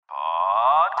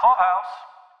Clubhouse.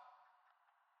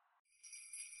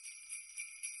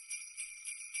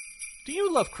 Do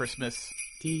you love Christmas?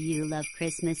 Do you love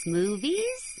Christmas movies?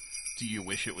 Do you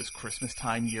wish it was Christmas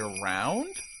time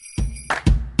year-round?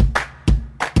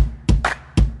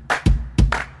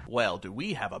 Well, do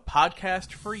we have a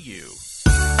podcast for you.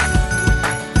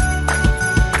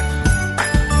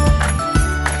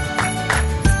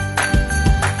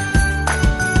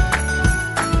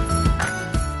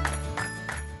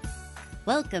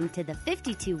 Welcome to the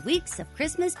 52 Weeks of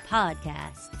Christmas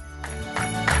podcast.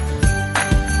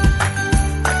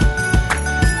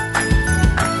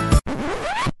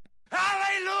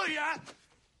 Hallelujah!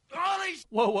 All these...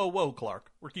 Whoa,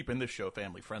 Clark. We're keeping this show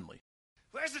family-friendly.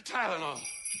 Where's the Tylenol?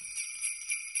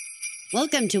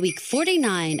 Welcome to week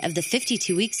 49 of the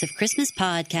 52 Weeks of Christmas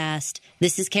podcast.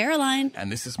 This is Caroline.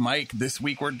 And this is Mike. This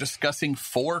week we're discussing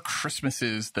Four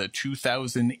Christmases, the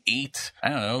 2008,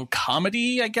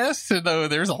 comedy, I guess. Though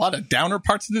there's a lot of downer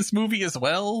parts of this movie as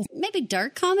well. Maybe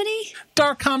dark comedy?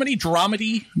 Dark comedy,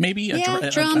 dramedy, maybe.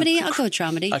 Dramedy. I'll go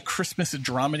dramedy. A Christmas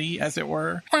dramedy, as it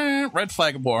were. Red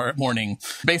Flag Morning.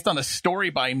 Based on a story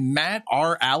by Matt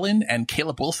R. Allen and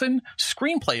Caleb Wilson.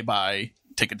 Screenplay by...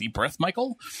 Take a deep breath,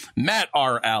 Michael. Matt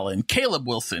R. Allen, Caleb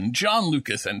Wilson, John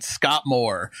Lucas, and Scott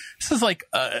Moore. This is like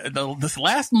this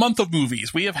last month of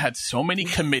movies. We have had so many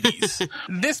committees.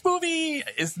 This movie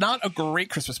is not a great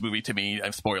Christmas movie to me. I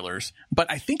have spoilers.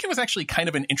 But I think it was actually kind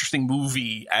of an interesting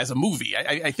movie as a movie.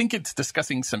 I think it's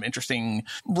discussing some interesting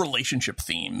relationship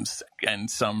themes and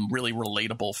some really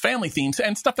relatable family themes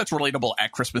and stuff that's relatable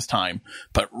at Christmas time.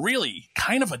 But really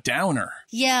kind of a downer.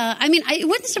 Yeah. I mean, it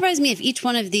wouldn't surprise me if each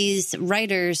one of these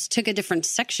writers took a different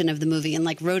section of the movie and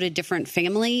wrote a different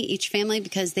family, each family,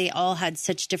 because they all had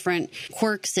such different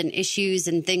quirks and issues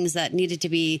and things that needed to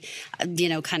be,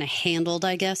 kind of handled,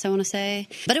 I guess I want to say.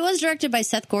 But it was directed by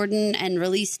Seth Gordon and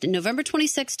released November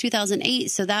 26,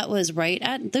 2008. So that was right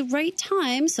at the right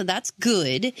time. So that's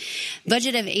good.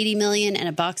 Budget of $80 million and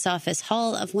a box office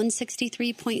haul of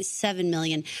 $163.7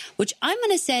 million, which I'm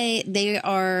going to say they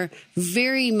are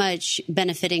very much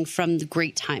benefiting from the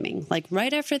great timing.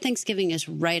 Right after Thanksgiving is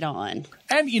right on.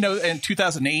 And, in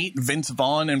 2008, Vince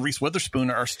Vaughn and Reese Witherspoon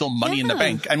are still money in the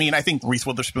bank. I mean, I think Reese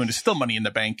Witherspoon is still money in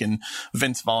the bank, and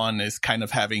Vince Vaughn is kind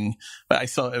of having, I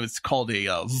saw it was called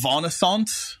a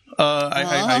Vaughnaissance.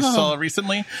 I saw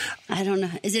recently. I don't know.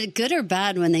 Is it good or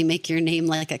bad when they make your name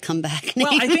like a comeback name?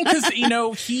 Well, I think because,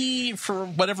 he, for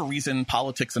whatever reason,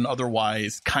 politics and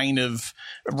otherwise, kind of,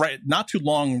 not too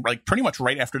long, pretty much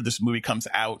right after this movie comes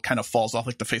out, kind of falls off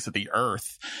the face of the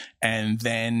earth, and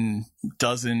then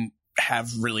doesn't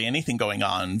have really anything going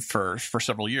on for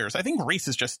several years. I think Reese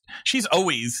is she's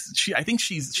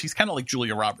kind of like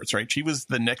Julia Roberts, right? She was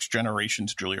the next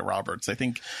generation's Julia Roberts. I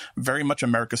think very much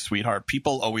America's sweetheart.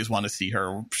 People always want to see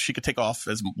her. She could take off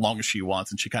as long as she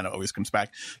wants, and she kind of always comes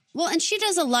back. Well, and she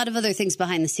does a lot of other things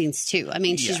behind the scenes too. I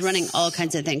mean, she's running all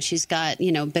kinds of things. She's got,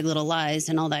 Big Little Lies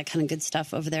and all that kind of good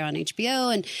stuff over there on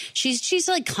HBO. And she's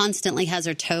constantly has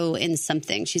her toe in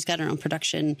something. She's got her own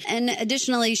production. And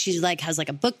additionally, she's has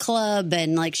a book club,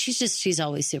 and she's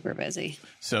always super busy.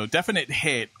 So definite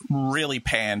hit, really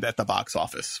panned at the box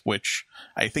office, which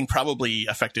I think probably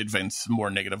affected Vince more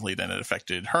negatively than it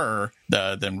affected her,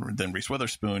 than Reese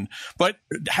Witherspoon. But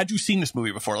had you seen this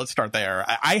movie before? Let's start there.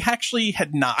 I actually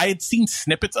had not. I had seen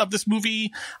snippets of this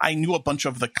movie. I knew a bunch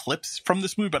of the clips from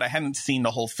this movie, but I hadn't seen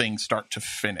the whole thing start to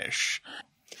finish.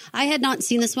 I had not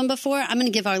seen this one before. I'm going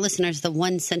to give our listeners the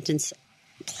one sentence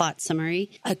plot summary.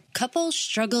 A couple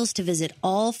struggles to visit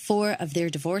all four of their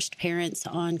divorced parents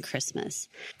on Christmas.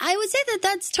 I would say that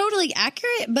that's totally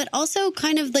accurate, but also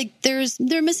kind of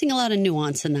they're missing a lot of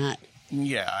nuance in that.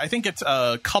 Yeah, I think it's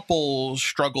a couple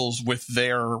struggles with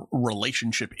their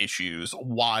relationship issues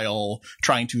while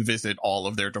trying to visit all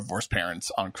of their divorced parents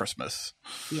on Christmas.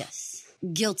 Yes.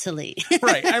 Guiltily.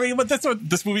 Right. I mean, but that's what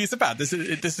this movie is about. This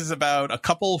is about a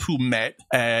couple who met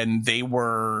and they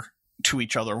were to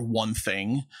each other one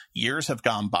thing. Years have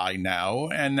gone by now,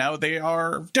 and now they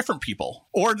are different people,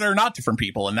 or they're not different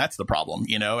people, and that's the problem.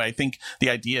 I think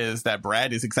the idea is that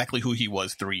Brad is exactly who he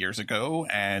was 3 years ago,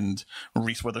 and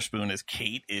Reese Witherspoon as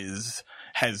Kate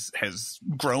has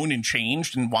grown and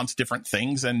changed and wants different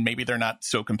things, and maybe they're not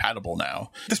so compatible now.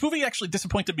 This movie actually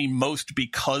disappointed me most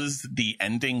because the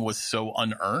ending was so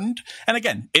unearned. And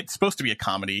again, it's supposed to be a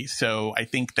comedy, so I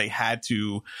think they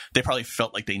probably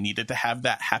felt like they needed to have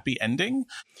that happy ending.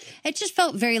 It just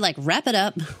felt very wrap it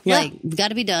up. Yeah. Got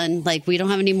to be done. We don't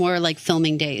have any more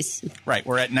filming days. Right.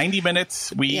 We're at 90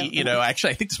 minutes.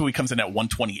 Actually, I think this movie comes in at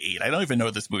 128. I don't even know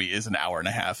if this movie is an hour and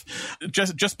a half.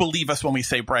 Just believe us when we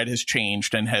say Brad has changed.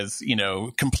 changed and has,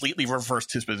 completely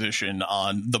reversed his position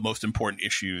on the most important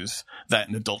issues that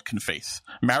an adult can face: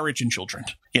 marriage and children.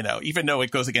 Even though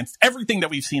it goes against everything that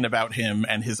we've seen about him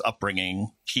and his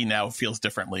upbringing, he now feels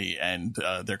differently, and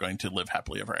they're going to live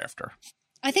happily ever after.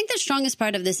 I think the strongest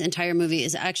part of this entire movie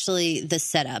is actually the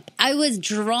setup. I was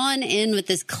drawn in with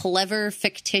this clever,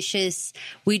 fictitious,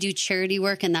 we do charity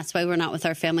work and that's why we're not with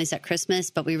our families at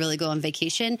Christmas, but we really go on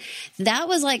vacation. That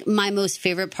was like my most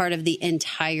favorite part of the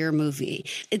entire movie.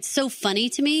 It's so funny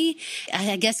to me.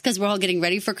 I guess because we're all getting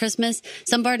ready for Christmas.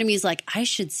 Some part of me is like, I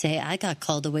should say I got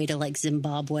called away to like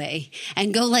Zimbabwe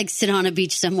and go like sit on a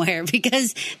beach somewhere,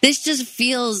 because this just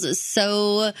feels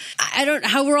so, I don't know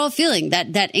how we're all feeling,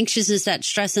 that anxiousness, that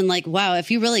stress, and like, wow, if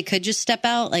you really could just step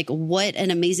out, like what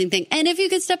an amazing thing. And if you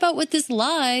could step out with this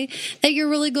lie that you're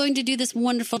really going to do this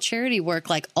wonderful charity work,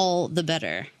 like all the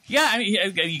better. Yeah, I mean,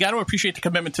 you got to appreciate the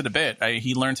commitment to the bit.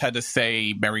 He learns how to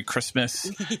say Merry Christmas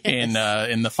in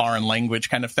the foreign language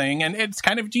kind of thing, and it's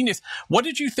kind of genius. What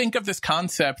did you think of this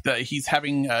concept that he's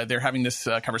having? They're having this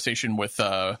conversation with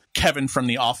Kevin from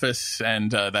The Office,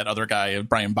 and that other guy,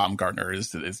 Brian Baumgartner,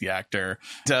 is the actor.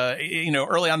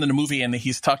 Early on in the movie, and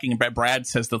he's talking about, Brad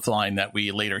says this line that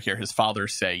we later hear his father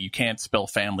say: "You can't spell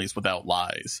families without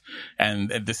lies," and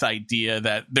this idea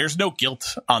that there's no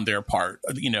guilt on their part,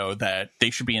 that they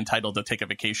should be entitled to take a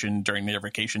vacation during their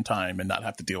vacation time and not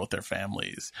have to deal with their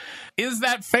families. Is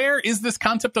that fair? Is this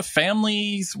concept of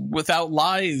families without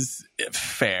lies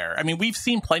fair? I mean, we've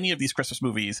seen plenty of these Christmas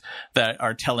movies that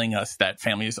are telling us that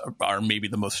families are maybe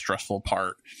the most stressful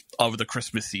part of the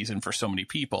Christmas season for so many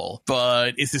people.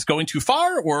 But is this going too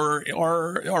far, or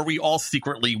are we all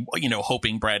secretly,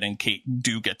 hoping Brad and Kate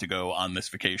do get to go on this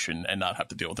vacation and not have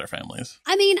to deal with their families?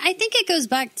 I mean, I think it goes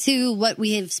back to what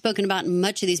we have spoken about in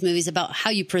much of these movies about how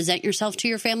you present yourself to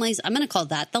your families. I'm going to call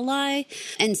that the lie.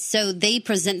 And so they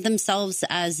present themselves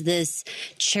as this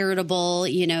charitable,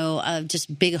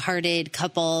 just big-hearted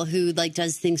couple who like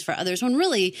does things for others, when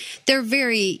really they're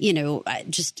very,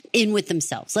 just in with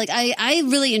themselves. Like I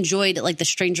really enjoyed like the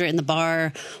stranger in the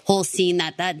bar whole scene,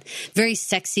 that very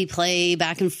sexy play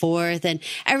back and forth and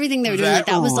everything they were doing.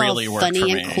 That was really all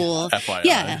funny and cool. FYI.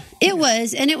 Yeah, it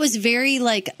was. And it was very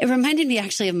like, it reminded me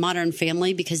actually of Modern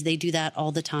Family, because they do that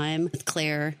all the time with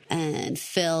Claire and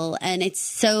Phil. And it's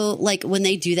so like when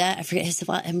they do that, I forget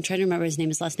I'm trying to remember his name.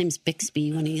 His last name is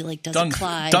Bixby when he like does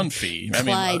Clyde. Dunphy.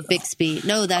 Clyde Bixby.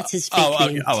 No, that's his fake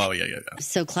name. Yeah.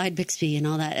 So Clyde Bixby and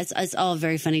all that. It's all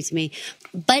very funny to me.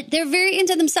 But they're very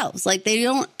into themselves. Like they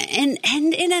don't, and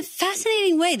in a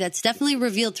fascinating way, that's definitely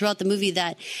revealed throughout the movie,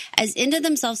 that as into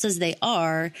themselves as they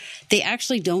are, they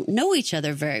actually don't know each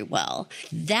other very well.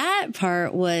 That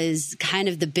part was kind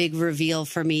of the big reveal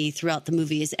for me throughout the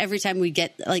movie, is every time we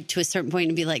get like to a certain point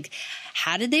and be like,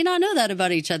 how did they not know that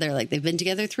about each other? Like they've been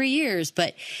together 3 years,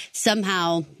 but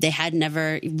somehow they had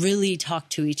never really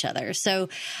talked to each other. So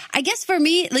I guess for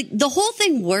me, like the whole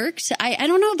thing worked. I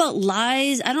don't know about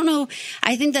lies. I don't know.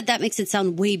 I think that makes it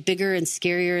sound way bigger and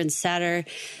scarier and sadder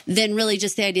than really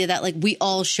just the idea that like we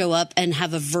all show up and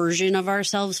have a version of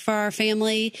ourselves for our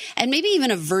family, and maybe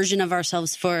even a version of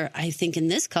ourselves for, I think in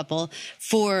this couple,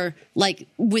 for like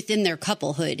within their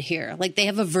couplehood here. Like they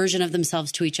have a version of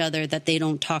themselves to each other that they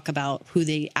don't talk about who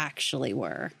they actually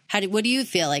were. What do you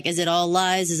feel like? Is it all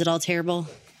lies? Is it all terrible?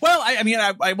 Well,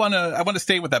 I want to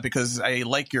stay with that, because I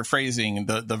like your phrasing,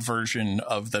 the version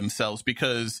of themselves,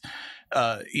 because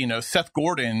Seth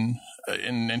Gordon,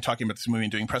 in talking about this movie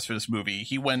and doing press for this movie,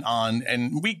 he went on,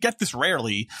 and we get this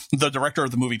rarely, the director of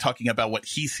the movie talking about what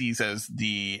he sees as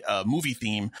the movie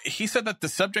theme. He said that the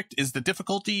subject is the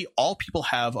difficulty all people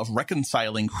have of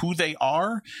reconciling who they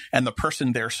are and the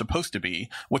person they're supposed to be,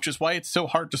 which is why it's so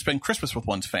hard to spend Christmas with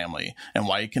one's family, and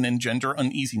why it can engender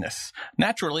uneasiness.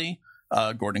 Naturally,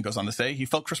 Gordon goes on to say, he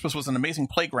felt Christmas was an amazing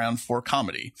playground for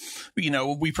comedy.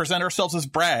 We present ourselves as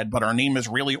Brad, but our name is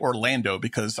really Orlando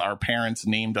because our parents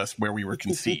named us where we were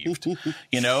conceived.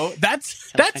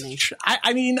 That's funny.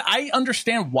 I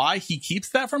understand why he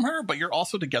keeps that from her, but you're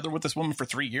also together with this woman for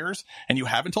 3 years and you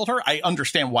haven't told her. I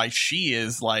understand why she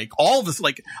is like all this,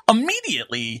 like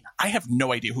immediately, I have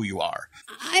no idea who you are.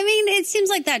 I mean, it seems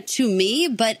like that to me,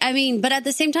 but at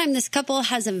the same time, this couple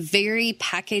has a very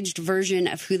packaged version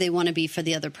of who they want to be for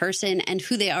the other person and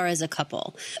who they are as a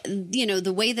couple.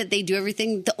 The way that they do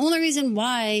everything, the only reason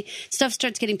why stuff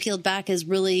starts getting peeled back is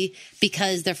really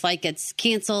because their flight gets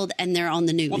canceled and they're on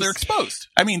the news. Well, they're exposed.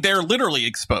 I mean, they're literally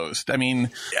exposed. I mean,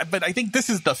 but I think this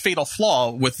is the fatal flaw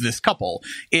with this couple,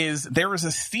 is there is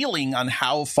a ceiling on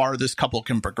how far this couple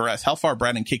can progress, how far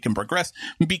Brad and Kate can progress,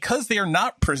 because they are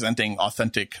not presenting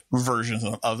authentic versions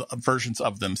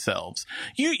of themselves.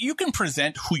 You can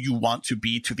present who you want to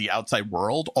be to the outside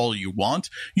world all you you want.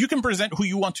 You can present who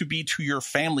you want to be to your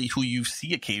family, who you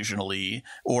see occasionally,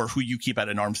 or who you keep at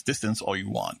an arm's distance all you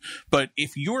want. But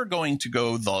if you're going to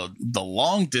go the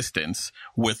long distance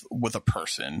with a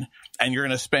person, and you're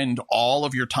going to spend all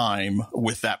of your time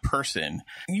with that person,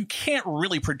 you can't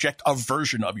really project a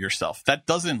version of yourself. That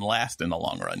doesn't last in the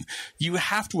long run. You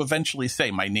have to eventually say,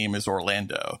 my name is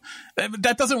Orlando.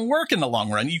 That doesn't work in the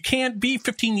long run. You can't be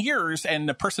 15 years and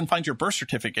the person finds your birth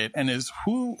certificate and is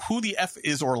who the F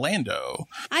is Orlando.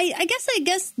 I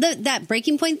guess that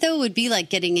breaking point though would be like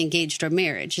getting engaged or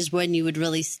marriage is when you would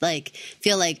really like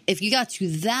feel like if you got to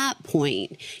that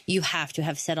point, you have to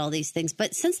have said all these things.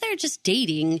 But since they're just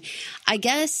dating, I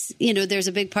guess, there's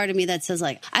a big part of me that says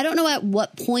like, I don't know at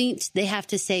what point they have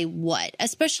to say what,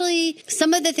 especially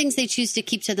some of the things they choose to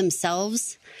keep to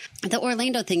themselves. The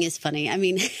Orlando thing is funny. I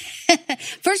mean,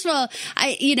 first of all,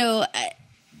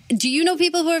 do you know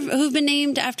people who've been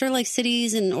named after like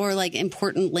cities or like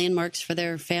important landmarks for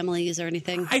their families or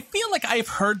anything? I feel like I've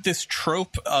heard this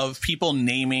trope of people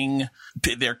naming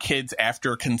their kids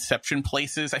after conception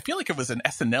places. I feel like it was an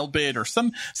SNL bit or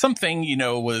something,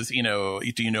 was,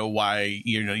 do you know why,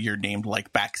 you're named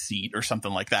like Backseat or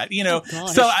something like that,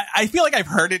 So I feel like I've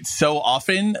heard it so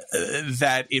often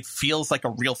that it feels like a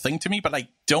real thing to me, but I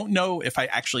don't know if I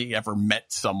actually ever met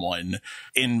someone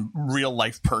in real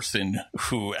life person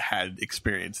who had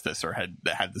experienced this or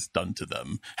had this done to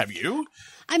them. Have you?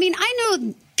 I mean, I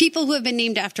know people who have been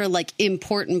named after like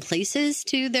important places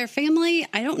to their family.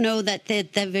 I don't know that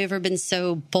they've ever been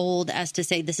so bold as to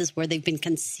say this is where they've been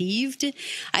conceived.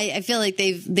 I feel like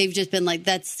they've just been like,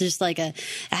 that's just like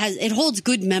it holds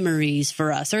good memories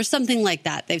for us or something like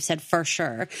that. They've said for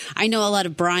sure. I know a lot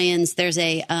of Bryans. There's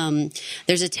a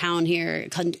town here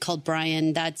called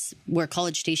Bryan. That's where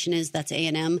College Station is. That's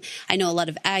A&M. I know a lot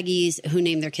of Aggies who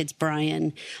name their kids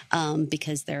Bryan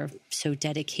because they're so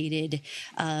dedicated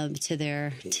to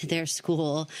their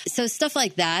school. So stuff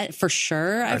like that for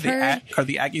sure. I've heard. Are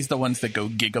the Aggies the ones that go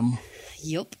gig 'em?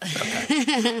 Yep.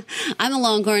 Okay. I'm a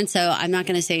Longhorn, so I'm not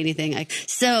going to say anything.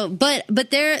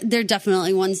 But they're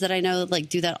definitely ones that I know like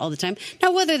do that all the time.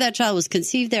 Now, whether that child was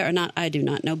conceived there or not, I do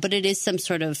not know. But it is some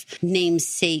sort of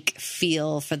namesake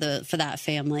feel for that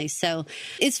family. So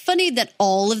it's funny that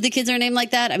all of the kids are named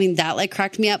like that. I mean, that like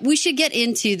cracked me up. We should get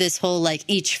into this whole like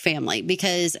each family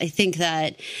because I think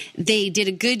that they did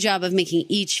a good job of making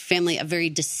each family a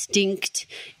very distinct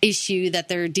issue that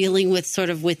they're dealing with sort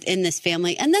of within this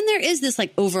family. And then there is this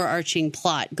like overarching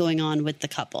plot going on with the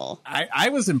couple. I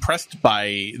was impressed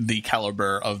by the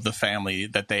caliber of the family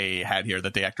that they had here,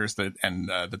 that the actors that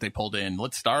they pulled in.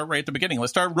 Let's start right at the beginning.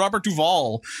 Let's start Robert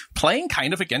Duvall playing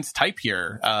kind of against type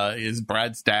here. Is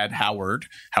Brad's dad Howard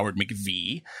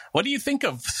McVee. What do you think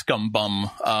of scumbum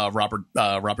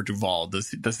Robert Duvall? Does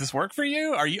this work for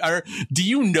you? Do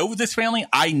you know this family?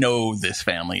 I know this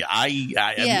family. Where I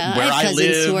have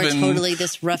cousins who are totally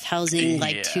this roughhousing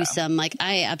like twosome. Like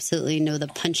I absolutely know the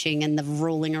punching and the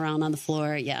rolling around on the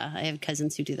floor. Yeah, I have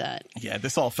cousins who do that. Yeah,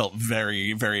 this all felt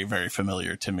very, very, very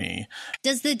familiar to me.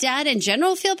 Does the dad in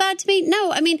general feel bad to me?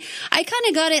 No, I mean, I kind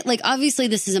of got it. Like, obviously,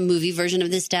 this is a movie version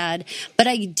of this dad, but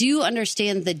I do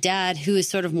understand the dad who is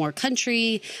sort of more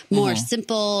country, more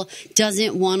simple,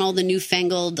 doesn't want all the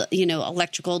newfangled,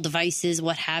 electrical devices,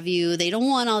 what have you. They don't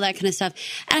want all that kind of stuff.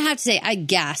 And I have to say, I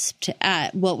gasped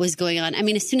at what was going on. I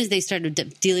mean, as soon as they started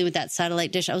dealing with that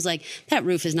satellite dish, I was like, that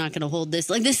roof is not going to hold this.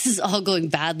 Like, this is all going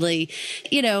badly.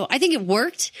 I think it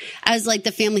worked as like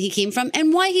the family he came from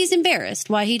and why he's embarrassed,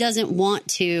 why he doesn't want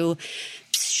to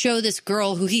show this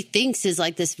girl who he thinks is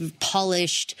like this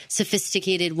polished,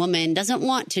 sophisticated woman, doesn't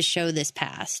want to show this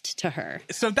past to her.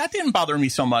 So that didn't bother me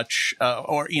so much,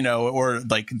 or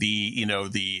like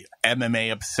the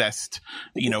MMA obsessed,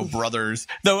 brothers.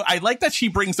 Though I like that she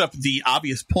brings up the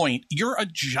obvious point. You're a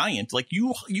giant. Like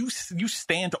you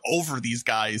stand over these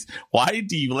guys. Why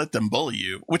do you let them bully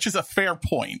you? Which is a fair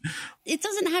point. It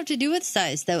doesn't have to do with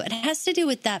size, though. It has to do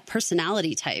with that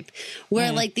personality type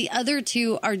where like the other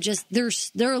two are just,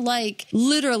 they're like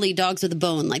literally dogs with a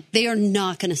bone. Like they are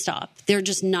not going to stop. They're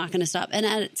just not going to stop. And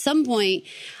at some point,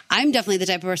 I'm definitely the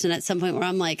type of person at some point where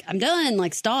I'm like, I'm done.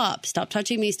 Like, stop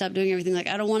touching me. Stop doing everything. Like,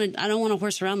 I don't want to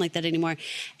horse around like that anymore.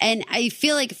 And I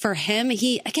feel like for him,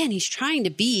 he's trying to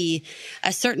be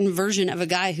a certain version of a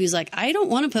guy who's like, I don't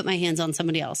want to put my hands on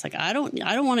somebody else. Like, I don't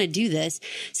want to do this.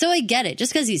 So I get it.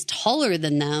 Just because he's taller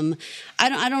than them,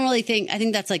 I don't really think, I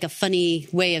think that's like a funny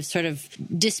way of sort of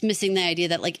dismissing the idea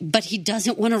that like, but he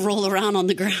doesn't want to roll around on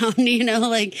the ground,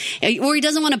 like, or he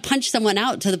doesn't want to punch someone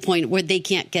out to the point where they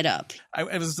can't get up.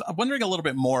 I was wondering a little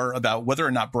bit more about whether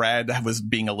or not Brad was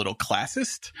being a little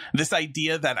classist. This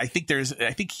idea that I think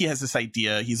he has this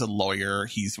idea. He's a lawyer.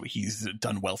 He's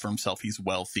done well for himself. He's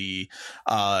wealthy.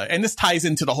 And this ties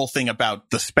into the whole thing about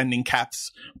the spending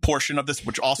caps portion of this,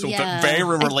 which also very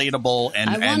relatable. And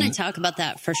I want to talk about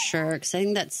that for sure, because I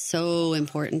think that's so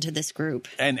important to this group.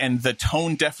 And the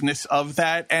tone deafness of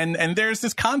that. And there's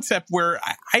this concept where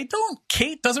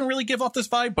Kate doesn't really give off this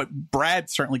vibe, but Brad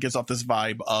certainly gives off this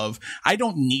vibe of, I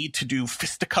don't need to do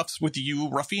fisticuffs with you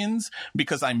ruffians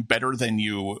because I'm better than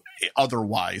you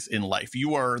otherwise in life.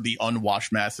 You are the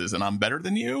unwashed masses and I'm better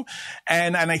than you.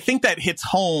 And I think that hits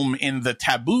home in the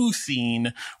taboo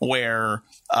scene where,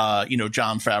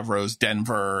 Jon Favreau's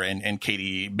Denver and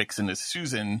Katie Mixon as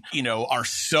Susan, are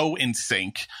so in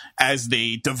sync as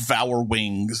they devour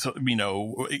wings,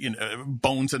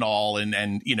 bones and all, and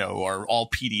are all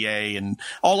PDA and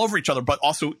all over each other, but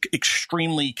also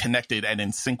extremely connected and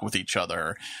in sync with each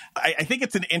other. I think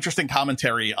it's an interesting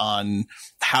commentary on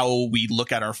how we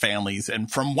look at our families and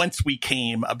from whence we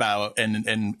came about,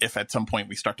 and if at some point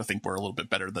we start to think we're a little bit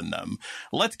better than them.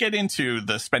 Let's get into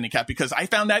the spending cap, because I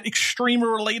found that extremely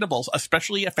relatable,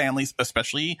 especially at families,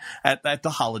 especially at the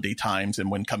holiday times and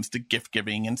when it comes to gift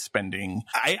giving and spending.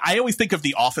 I always think of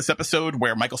the Office episode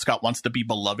where Michael Scott wants to be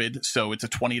beloved, so it's a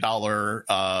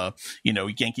 $20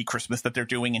 Yankee Christmas that they're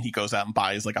doing, and he goes out and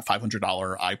buys like a $500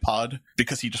 iPod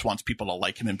because he just wants people to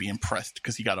like him and be impressed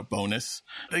because he got a bonus.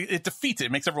 It defeats it.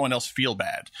 It makes everyone else feel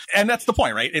bad. And that's the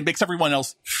point, right? It makes everyone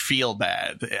else feel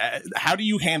bad. How do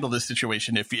you handle this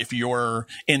situation if you're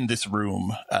in this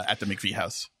room at the McVie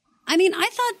house? I mean, I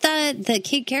thought that the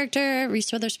Kate character,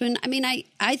 Reese Witherspoon,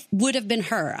 I would have been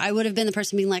her. I would have been the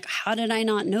person being like, how did I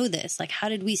not know this? Like, how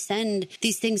did we send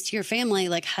these things to your family?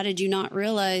 Like, how did you not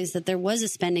realize that there was a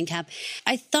spending cap?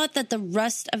 I thought that the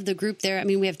rest of the group there,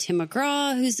 we have Tim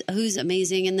McGraw, who's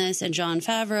amazing in this, and Jon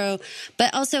Favreau,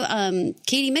 but also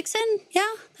Katie Mixon.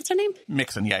 Yeah, that's her name?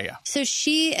 Mixon, yeah. So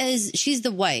she's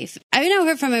the wife. I know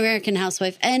her from American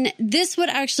Housewife, and this would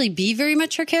actually be very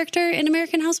much her character in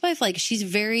American Housewife. Like, she's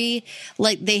very,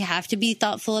 they have to be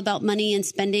thoughtful about money and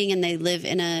spending, and they live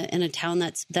in a town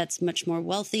that's much more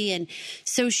wealthy. And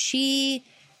so she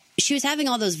was having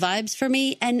all those vibes for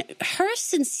me, and her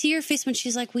sincere face when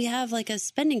she's like, we have like a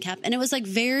spending cap. And it was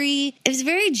very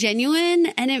genuine.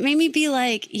 And it made me be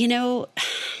like,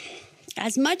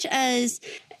 as much as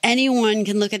anyone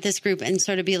can look at this group and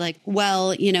sort of be like,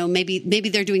 well, maybe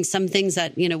they're doing some things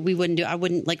that, we wouldn't do. I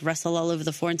wouldn't like wrestle all over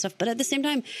the floor and stuff. But at the same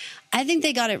time, I think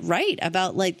they got it right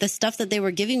about like the stuff that they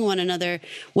were giving one another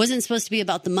wasn't supposed to be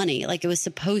about the money. Like, it was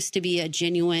supposed to be a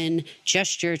genuine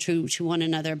gesture to one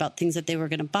another about things that they were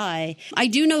going to buy. I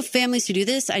do know families who do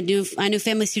this. I know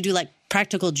families who do like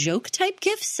practical joke type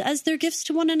gifts as their gifts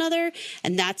to one another,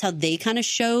 and that's how they kind of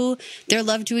show their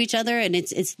love to each other. And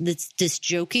it's this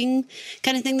joking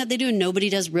kind of thing that they do, and nobody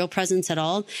does real presents at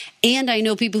all. And I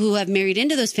know people who have married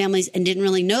into those families and didn't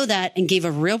really know that and gave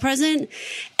a real present,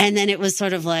 and then it was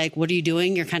sort of like, what are you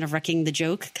doing? You're kind of wrecking the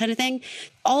joke kind of thing.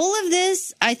 All of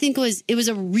this, I think, was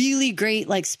a really great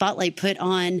like spotlight put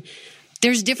on.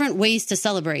 There's different ways to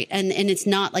celebrate, and it's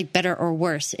not like better or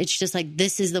worse. It's just like,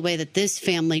 this is the way that this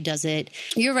family does it.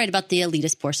 You're right about the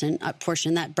elitist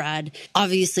portion that Brad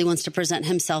obviously wants to present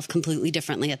himself completely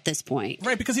differently at this point.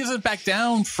 Right, because he doesn't back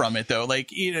down from it, though. Like,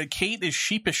 Kate is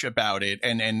sheepish about it,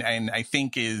 and I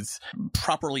think is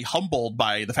properly humbled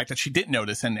by the fact that she didn't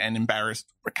notice and embarrassed,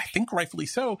 I think rightfully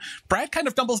so. Brad kind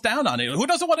of doubles down on it. Who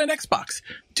doesn't want an Xbox?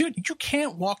 Dude, you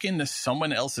can't walk into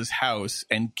someone else's house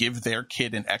and give their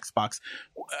kid an Xbox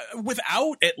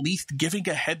without at least giving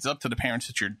a heads up to the parents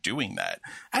that you're doing that.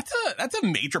 That's a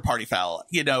major party foul,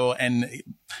 and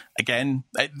again,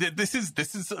 this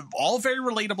is all very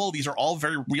relatable. These are all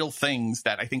very real things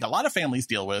that I think a lot of families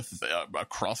deal with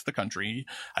across the country.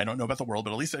 I don't know about the world,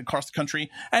 but at least across the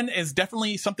country, and is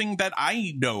definitely something that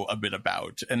I know a bit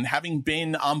about. And having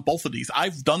been on both of these,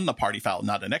 I've done the party foul,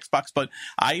 not an Xbox, but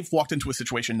I've walked into a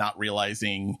situation not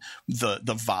realizing the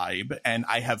vibe, and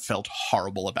I have felt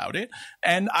horrible about it.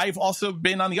 And I've also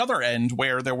been on the other end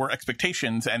where there were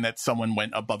expectations and that someone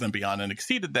went above and beyond and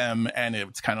exceeded them. And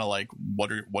it's kind of like, what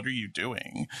are you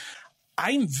doing?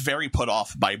 I'm very put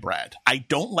off by Brad. I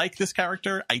don't like this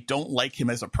character. I don't like him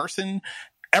as a person.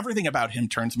 Everything about him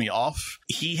turns me off.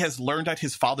 He has learned at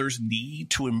his father's knee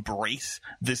to embrace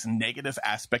this negative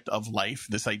aspect of life,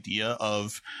 this idea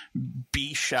of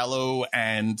be shallow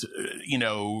and,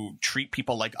 treat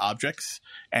people like objects,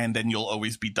 and then you'll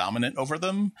always be dominant over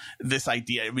them. This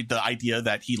idea, the idea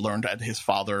that he learned at his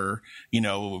father,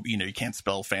 you can't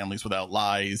spell families without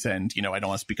lies, and, I don't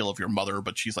want to speak ill of your mother,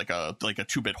 but she's like a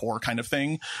two-bit whore kind of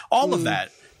thing. All of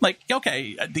that Like,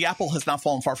 okay, the apple has not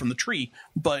fallen far from the tree,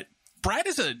 but Brad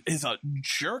is a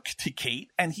jerk to Kate,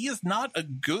 and he is not a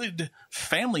good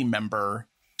family member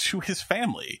to his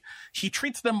family. He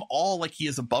treats them all like he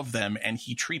is above them, and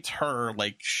he treats her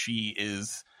like she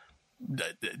is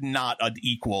not an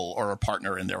equal or a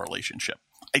partner in their relationship.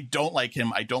 I don't like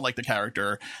him. I don't like the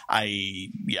character. I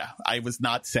was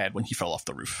not sad when he fell off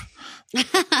the roof.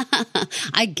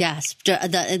 I gasped.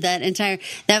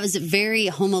 That was very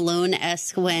Home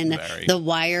Alone-esque when the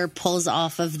wire pulls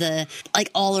off of the, like,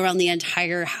 all around the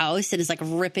entire house and is like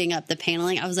ripping up the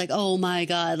paneling. I was like, oh my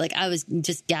God. Like, I was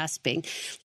just gasping.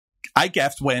 I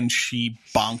gasped when she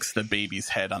bonks the baby's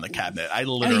head on the cabinet. I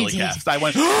literally gasped. I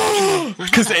went,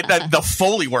 because the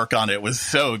Foley work on it was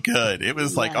so good. It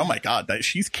was like, oh my God,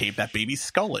 she's caved that baby's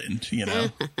skull in, you know?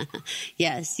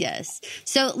 Yes.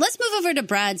 So let's move over to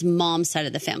Brad's mom's side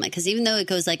of the family, because even though it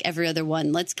goes like every other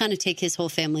one, let's kind of take his whole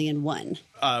family in one.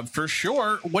 For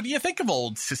sure. What do you think of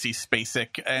old Sissy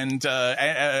Spacek and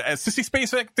Sissy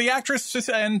Spacek, the actress,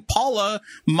 and Paula,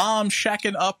 mom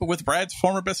shacking up with Brad's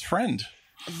former best friend?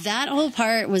 That whole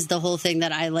part was the whole thing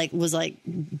that I was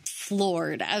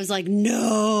floored. I was like,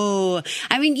 no.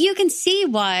 I mean, you can see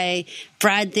why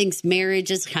Brad thinks marriage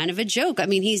is kind of a joke. I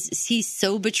mean, he's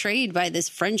so betrayed by this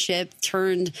friendship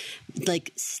turned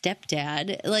like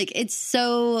stepdad. Like, it's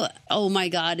so, oh my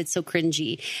God, it's so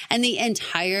cringy. And the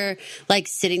entire like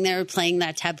sitting there playing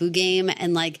that taboo game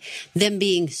and like them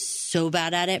being so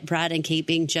bad at it, Brad and Kate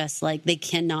being just like, they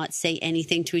cannot say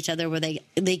anything to each other where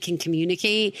they can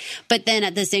communicate. But then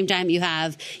at the same time, you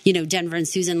have, Denver and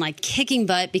Susan like kicking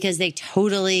butt because they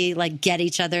totally like get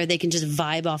each other. They can just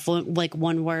vibe off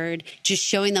one word, just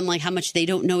showing them like how much they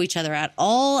don't know each other at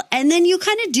all. And then you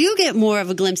kind of do get more of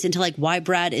a glimpse into like why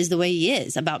Brad is the way he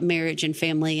is about marriage and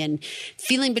family and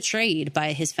feeling betrayed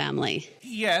by his family.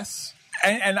 Yes.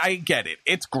 And I get it.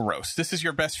 It's gross. This is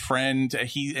your best friend.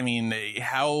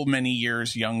 How many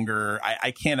years younger?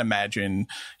 I can't imagine,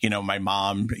 my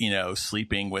mom,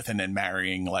 sleeping with and then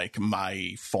marrying like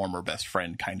my former best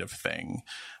friend kind of thing.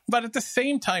 But at the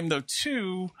same time, though,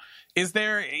 too, is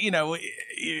there,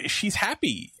 she's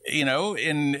happy,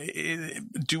 and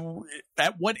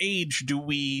at what age do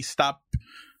we stop?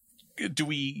 Do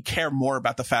we care more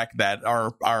about the fact that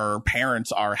our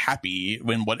parents are happy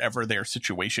when whatever their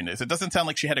situation is? It doesn't sound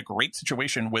like she had a great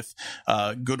situation with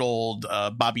good old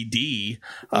Bobby D,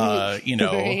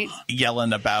 right.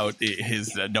 Yelling about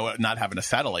his not having a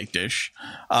satellite dish.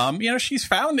 She's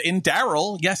found in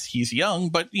Daryl. Yes, he's young,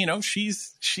 but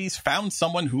she's found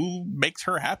someone who makes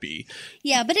her happy.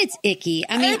 Yeah, but it's icky.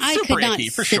 I mean, I could not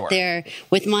sit there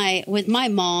with my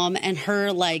mom and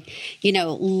her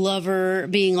lover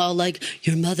being all like,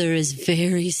 your mother is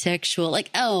very sexual. Like,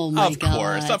 oh my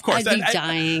God. Of course. I'd be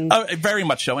dying. Very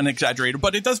much so, and exaggerated.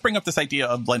 But it does bring up this idea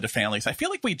of blended families. I feel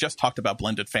like we just talked about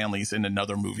blended families in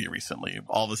another movie recently.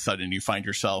 All of a sudden you find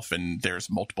yourself and there's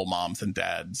multiple moms and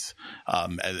dads,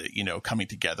 coming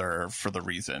together for the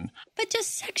reason. But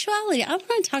just sexuality. I don't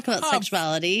want to talk about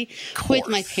sexuality with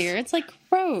my parents. Like,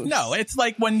 gross. No, it's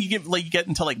like when you get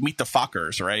into like Meet the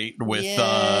Fockers, right? With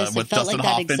Dustin like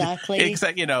Hoffman. Exactly.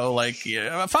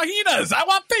 Fajitas. I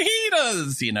want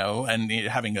fajitas. And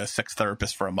having a sex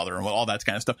therapist for a mother and all that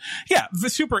kind of stuff. Yeah, the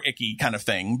super icky kind of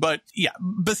thing. But yeah,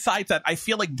 besides that, I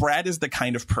feel like Brad is the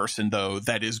kind of person though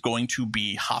that is going to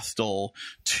be hostile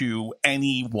to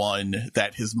anyone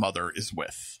that his mother is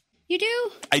with. You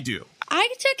do? I do. I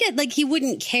took it like he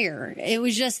wouldn't care. It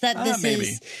was just that maybe.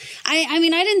 is... I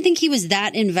mean, I didn't think he was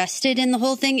that invested in the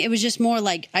whole thing. It was just more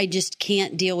like, I just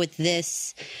can't deal with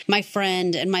this. My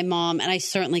friend and my mom, and I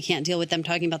certainly can't deal with them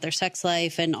talking about their sex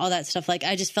life and all that stuff. Like,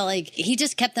 I just felt like he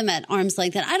just kept them at arm's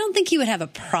length. And I don't think he would have a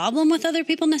problem with other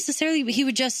people necessarily, but he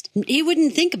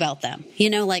wouldn't think about them,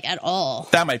 at all.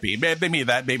 That might be. Maybe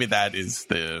that is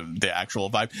the actual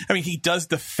vibe. I mean, he does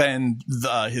defend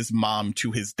his mom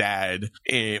to his dad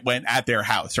when at their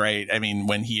house, right? I mean,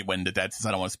 when the dad says,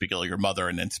 I don't want to speak ill of your mother,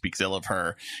 and then speaks ill of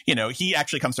her, he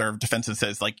actually comes to her defense and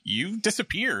says, like, you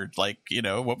disappeared, like,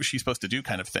 what was she supposed to do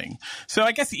kind of thing. So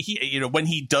I guess he when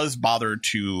he does bother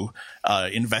to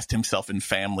invest himself in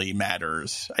family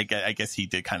matters, I guess he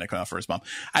did kind of come out for his mom.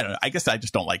 I don't know. I guess I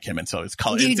just don't like him, and so it's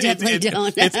don't.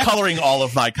 It's coloring all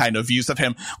of my kind of views of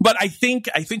him. But I think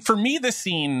for me, this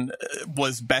scene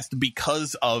was best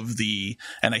because of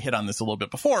and I hit on this a little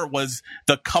bit before, was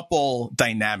the couple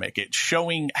dynamic. It's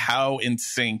showing how in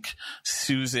sync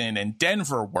Susan and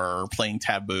Denver were playing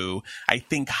Taboo. I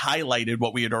think highlighted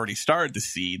what we had already started to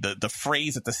see. The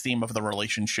phrase at the theme of the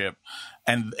relationship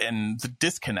and the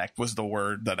disconnect was the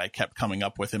word that I kept coming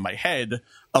up with in my head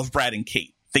of Brad and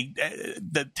Kate.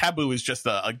 The Taboo is just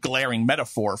a glaring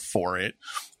metaphor for it.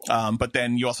 But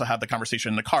then you also have the conversation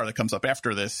in the car that comes up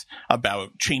after this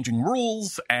about changing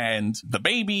rules and the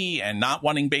baby and not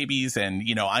wanting babies. And,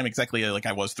 you know, I'm exactly like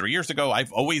I was 3 years ago.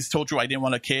 I've always told you I didn't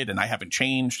want a kid and I haven't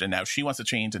changed. And now she wants to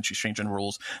change and she's changing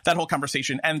rules. That whole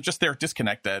conversation and just their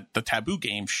disconnect that the Taboo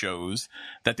game shows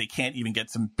that they can't even get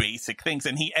some basic things.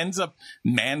 And he ends up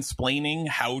mansplaining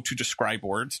how to describe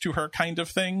words to her kind of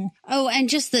thing. Oh, and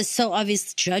just the so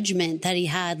obvious judgment that he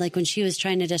had, like when she was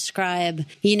trying to describe,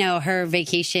 you know, her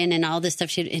vacation and all this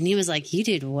stuff. And he was like, you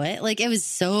did what? Like, it was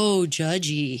so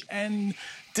judgy. And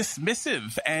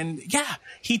dismissive. And yeah,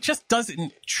 he just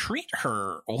doesn't treat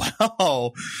her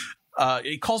well.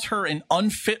 He calls her an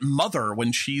unfit mother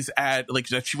when she's at, like,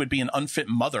 that she would be an unfit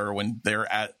mother when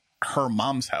they're at her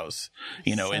mom's house,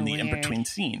 you know, So in the weird. in-between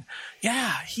scene.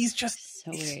 Yeah, he's just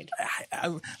So weird.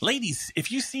 Ladies,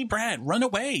 if you see Brad, run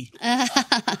away. Run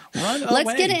away.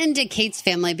 Let's get into Kate's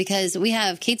family because we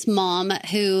have Kate's mom,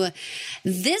 who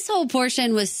this whole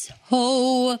portion was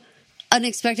so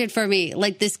unexpected for me.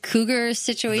 Like this cougar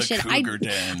situation. The cougar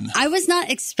den. I was not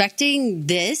expecting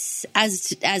this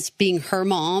as being her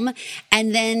mom.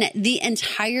 And then the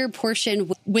entire portion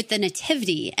with the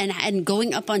nativity and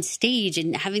going up on stage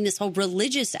and having this whole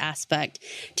religious aspect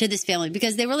to this family,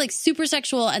 because they were like super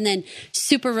sexual and then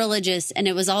super religious. And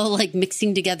it was all like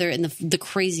mixing together in the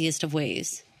craziest of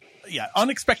ways. Yeah,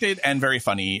 unexpected and very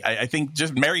funny. I think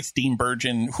just Mary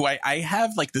Steenburgen, who I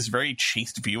have like this very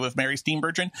chaste view of Mary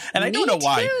Steenburgen, and I don't know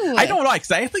why. too. I don't know why,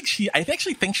 because I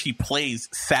actually think she plays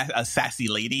a sassy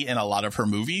lady in a lot of her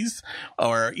movies,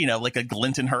 or you know, like a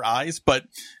glint in her eyes. But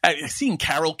seeing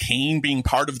Carol Kane being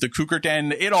part of the Cougar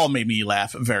Den, it all made me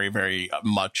laugh very, very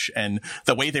much. And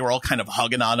the way they were all kind of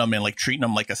hugging on him and like treating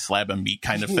him like a slab of meat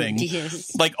kind of thing,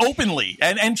 Yes. like openly.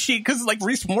 And she, because like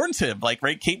Reese warns him, like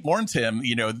right, Kate warns him,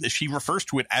 you know, she refers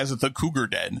to it as the Cougar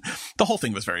Den. The whole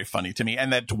thing was very funny to me.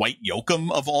 And that Dwight Yoakam,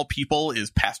 of all people,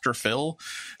 is Pastor Phil.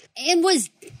 And was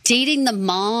dating the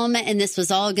mom, and this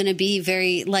was all going to be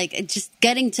very like just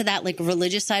getting to that like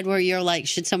religious side where you're like,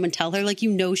 should someone tell her? Like, you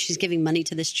know, she's giving money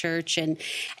to this church, and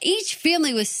each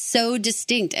family was so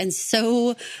distinct and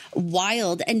so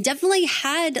wild, and definitely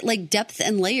had like depth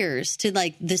and layers to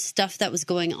like the stuff that was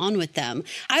going on with them.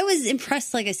 I was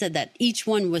impressed, like I said, that each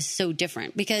one was so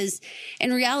different, because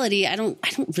in reality, I don't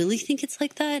really think it's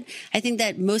like that. I think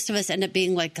that most of us end up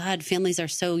being like, God, families are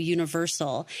so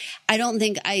universal. I don't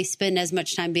think I spend as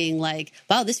much time being like,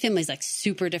 wow, this family is like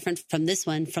super different from this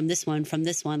one, from this one, from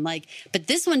this one. Like, but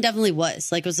this one definitely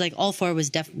was like, it was like all four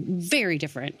was very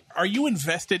different. Are you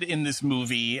invested in this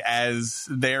movie as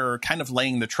they're kind of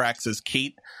laying the tracks as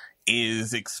Kate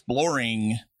is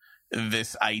exploring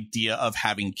this idea of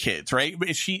having kids, right?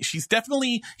 She's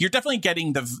definitely, you're definitely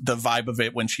getting the vibe of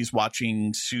it when she's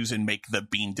watching Susan make the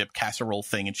bean dip casserole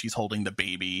thing and she's holding the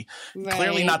baby. Right.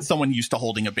 Clearly not someone used to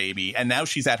holding a baby. And now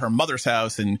she's at her mother's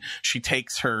house and she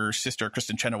takes her sister,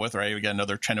 Kristen Chenoweth, right? We got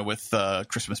another Chenoweth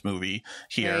Christmas movie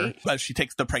here. Right. She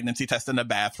takes the pregnancy test in the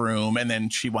bathroom and then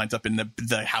she winds up in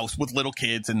the house with little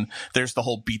kids and there's the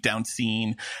whole beatdown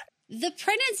scene. The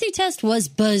pregnancy test was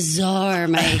bizarre,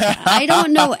 Mike. I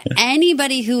don't know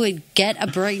anybody who would get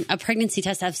a pregnancy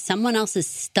test, have someone else's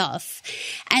stuff,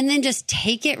 and then just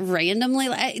take it randomly.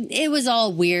 It was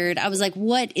all weird. I was like,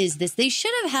 what is this? They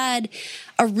should have had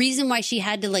a reason why she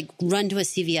had to like run to a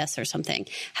CVS or something.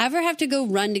 Have her have to go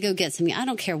run to go get something. I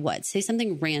don't care what. Say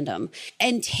something random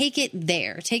and take it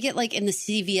there. Take it like in the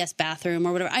CVS bathroom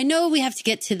or whatever. I know we have to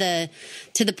get to the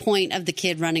point of the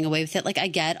kid running away with it. Like, I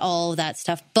get all that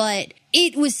stuff, but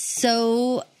it was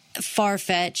so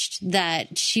far-fetched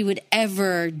that she would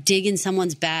ever dig in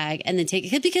someone's bag and then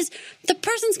take it, because the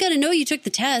person's going to know you took the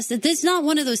test. It's not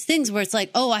one of those things where it's like,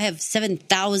 oh, I have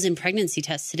 7,000 pregnancy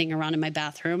tests sitting around in my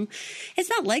bathroom. It's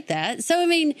not like that. So, I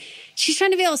mean, she's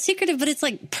trying to be all secretive, but it's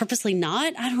like purposely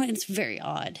not. I don't know. It's very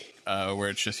odd. Where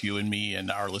it's just you and me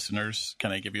and our listeners.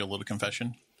 Can I give you a little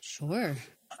confession? Sure.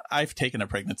 I've taken a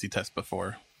pregnancy test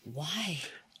before. Why?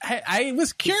 I was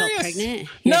You curious. felt pregnant?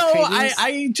 You No, had cravings?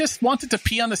 I just wanted to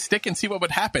pee on a stick and see what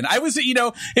would happen. I was, you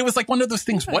know, it was like one of those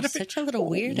things. You are such a little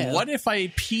weirdo. What if I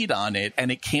peed on it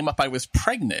and it came up I was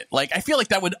pregnant? Like, I feel like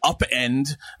that would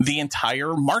upend the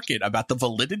entire market about the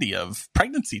validity of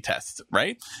pregnancy tests,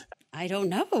 right? I don't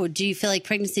know. Do you feel like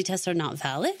pregnancy tests are not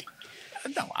valid?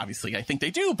 No, obviously I think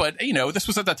they do, but you know, this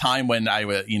was at the time when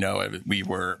we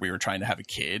were trying to have a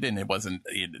kid and it wasn't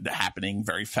happening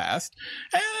very fast.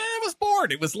 And I was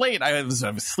bored. It was late. I was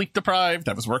sleep deprived.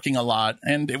 I was working a lot,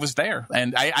 and it was there.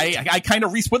 And I kind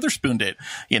of Reese Witherspooned it.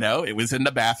 You know, it was in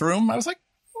the bathroom. I was like,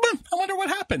 I wonder what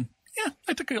happened. Yeah,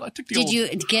 I took the. Did you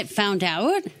get found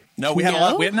out? No, we had a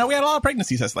lot. We had a lot of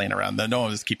pregnancy tests laying around. No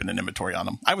one was keeping an inventory on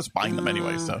them. I was buying them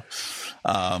anyway. So,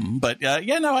 I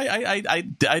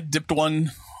dipped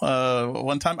one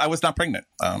time. I was not pregnant,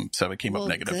 so it came up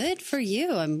negative. Good for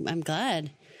you. I'm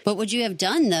glad. What would you have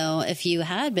done, though, if you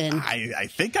had been? I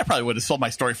think I probably would have sold my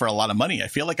story for a lot of money. I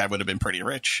feel like I would have been pretty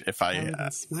rich if I...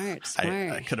 Smart.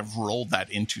 I could have rolled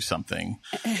that into something,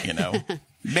 you know.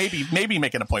 Maybe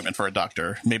make an appointment for a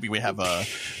doctor. Maybe we have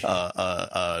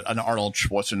an Arnold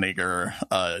Schwarzenegger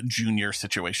Jr.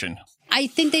 situation. I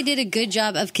think they did a good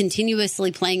job of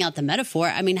continuously playing out the metaphor.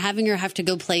 I mean, having her have to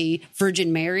go play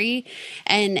Virgin Mary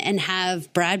and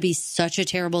have Brad be such a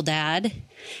terrible dad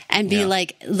and be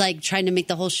like trying to make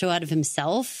the whole show out of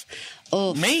himself.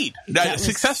 Oh,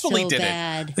 successfully did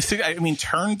bad. it. I mean,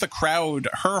 turned the crowd,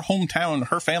 her hometown,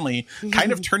 her family,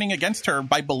 kind of turning against her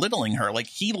by belittling her. Like,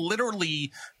 he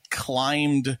literally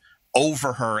climbed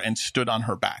over her and stood on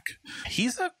her back.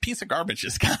 He's a piece of garbage,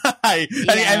 this guy.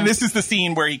 Yeah. And this is the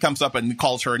scene where he comes up and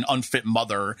calls her an unfit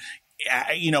mother,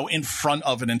 you know, in front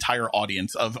of an entire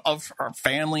audience of her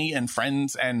family and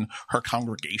friends and her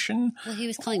congregation. Well, he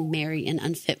was calling Mary an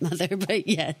unfit mother, but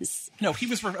yes. No, he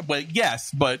was,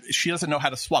 yes, but she doesn't know how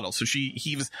to swaddle. So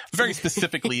he was very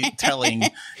specifically telling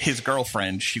his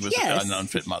girlfriend she was an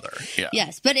unfit mother. Yeah.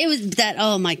 Yes, but it was that,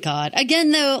 oh my God.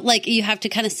 Again, though, like, you have to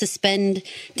kind of suspend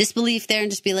disbelief there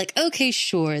and just be like, okay,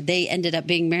 sure. They ended up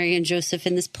being Mary and Joseph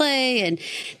in this play and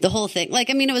the whole thing. Like,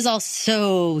 I mean, it was all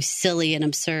so silly and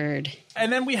absurd.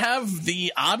 And then we have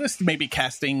the oddest maybe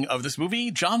casting of this movie,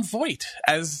 Jon Voight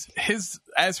as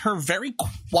her very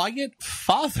quiet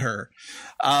father.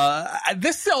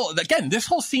 This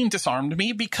whole scene disarmed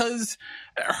me because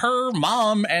her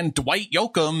mom and Dwight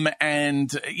Yoakam and,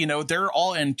 you know, they're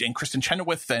all, and Kristen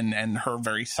Chenoweth and her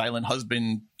very silent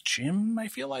husband, Jim, I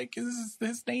feel like is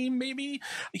his name, maybe.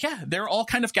 Yeah, they're all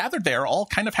kind of gathered there, all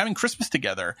kind of having Christmas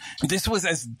together. This was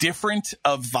as different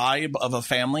a vibe of a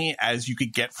family as you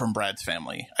could get from Brad's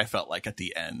family, I felt like, at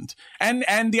the end.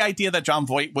 And the idea that Jon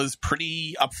Voight was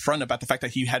pretty upfront about the fact that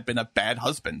he had been a bad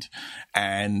husband.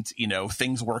 And, you know,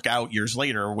 things work out years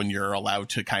later when you're allowed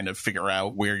to kind of figure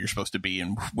out where you're supposed to be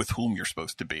and with whom you're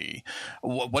supposed to be.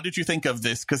 What did you think of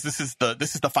this? Because this is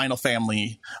the final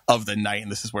family of the night,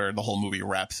 and this is where the whole movie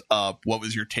wraps up. What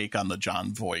was your take on the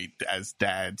Jon Voight as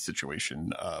dad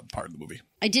situation part of the movie?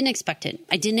 I didn't expect it.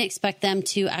 I didn't expect them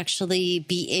to actually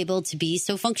be able to be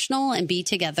so functional and be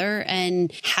together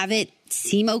and have it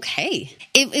seem okay.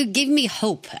 It gave me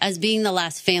hope as being the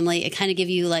last family. It kind of gave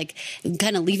you like,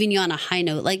 kind of leaving you on a high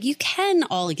note. Like, you can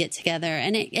all get together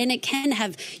and it can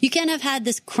have, you can have had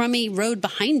this crummy road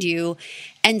behind you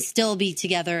and still be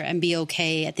together and be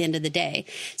okay at the end of the day.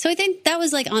 So I think that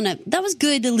was that was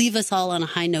good to leave us all on a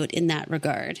high note in that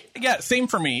regard. Yeah, same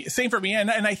for me.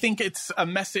 And I think it's a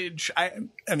message. I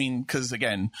mean, because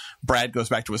again, Brad goes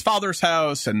back to his father's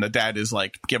house and the dad is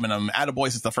like giving him attaboys.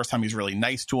 It's the first time he's really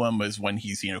nice to him is when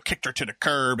he's, you know, kicked her to the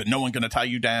curb and no one going to tie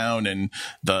you down and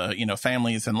the, you know,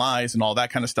 families and lies and all that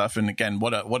kind of stuff. And again,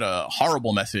 what a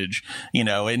horrible message, you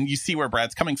know, and you see where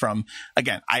Brad's coming from.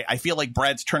 Again, I feel like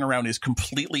Brad's turnaround is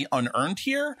completely unearned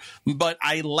here, but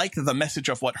I like the message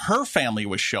of what her family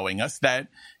was showing us, that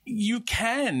you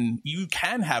can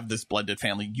have this blended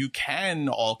family. You can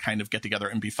all kind of get together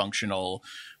and be functional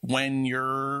when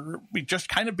you're just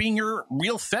kind of being your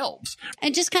real selves.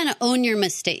 And just kind of own your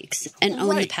mistakes and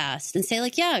own the past and say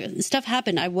like, yeah, stuff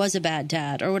happened. I was a bad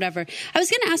dad or whatever. I was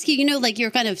going to ask you, you know, like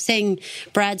you're kind of saying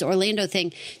Brad's Orlando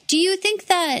thing. Do you think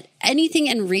that anything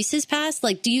in Reese's past,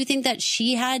 like, do you think that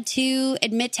she had to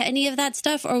admit to any of that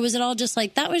stuff? Or was it all just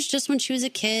like, that was just when she was a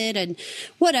kid and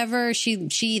whatever, she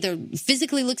either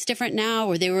physically looks different now,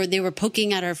 or they were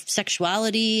poking at her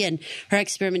sexuality and her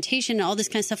experimentation and all this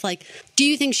kind of stuff. Like, do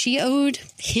you think she owed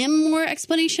him more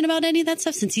explanation about any of that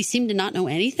stuff since he seemed to not know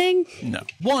anything? No.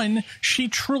 One, she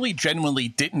truly genuinely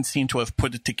didn't seem to have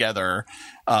put it together,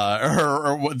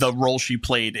 or the role she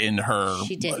played in her.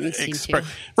 She didn't seem to.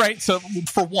 Right. So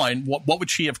for one, what would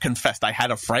she have confessed? I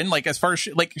had a friend. Like, as far as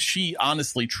she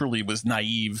honestly truly was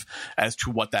naive as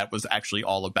to what that was actually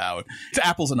all about. It's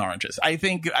apples and oranges. I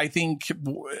think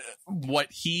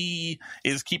what he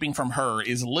is keeping from her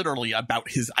is literally about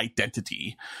his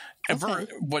identity. Okay.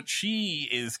 What she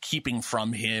is keeping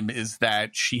from him is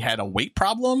that she had a weight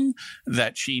problem,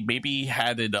 that she maybe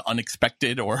had an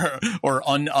unexpected or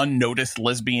unnoticed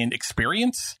lesbian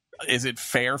experience. is it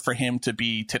fair for him to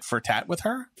be tit for tat with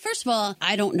her? First of all,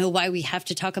 I don't know why we have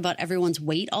to talk about everyone's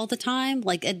weight all the time.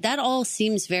 Like, that all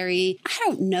seems very, I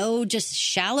don't know, just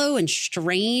shallow and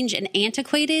strange and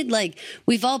antiquated. Like,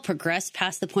 we've all progressed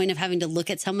past the point of having to look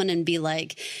at someone and be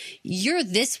like, you're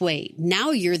this weight.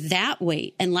 Now you're that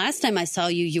weight. And last time I saw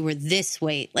you, you were this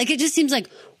weight. Like, it just seems like,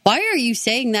 why are you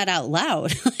saying that out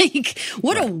loud? Like,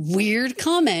 what a weird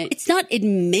comment. It's not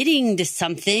admitting to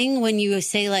something when you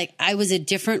say, like, I was a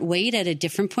different weight at a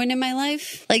different point in my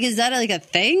life. Like, is that like a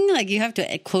thing? Like, you have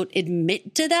to, quote,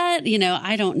 admit to that? You know,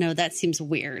 I don't know. That seems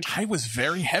weird. I was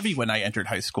very heavy when I entered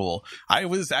high school. I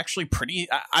was actually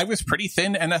I was pretty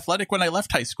thin and athletic when I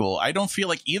left high school. I don't feel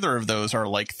like either of those are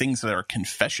like things that are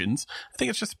confessions. I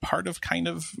think it's just part of kind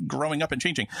of growing up and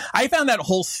changing. I found that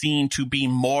whole scene to be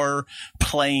more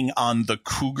playing on the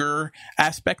cougar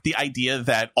aspect, the idea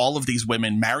that all of these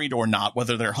women, married or not,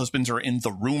 whether their husbands are in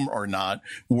the room or not,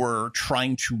 were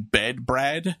trying to bed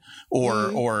Brad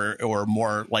or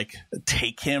more like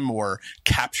take him or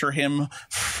capture him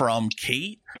from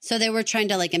Kate. So they were trying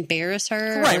to like embarrass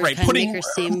her, right, putting her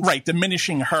seem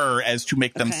diminishing her as to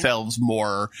make themselves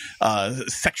more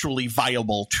sexually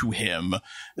viable to him.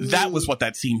 That was what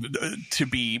that seemed to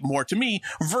be more to me.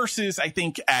 Versus, I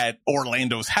think at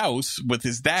Orlando's house with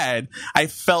his dad, I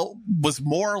felt was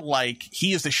more like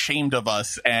he is ashamed of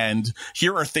us, and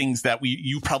here are things that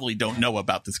you probably don't know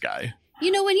about this guy.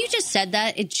 You know, when you just said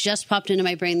that, it just popped into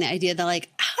my brain the idea that, like,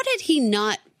 how did he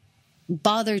not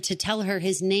bother to tell her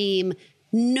his name,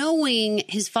 knowing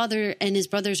his father and his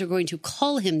brothers are going to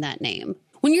call him that name?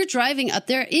 When you're driving up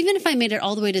there, even if I made it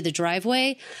all the way to the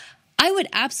driveway, I would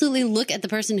absolutely look at the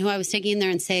person who I was taking in there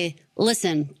and say,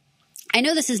 listen, I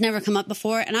know this has never come up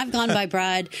before, and I've gone by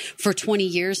Brad for 20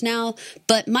 years now,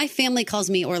 but my family calls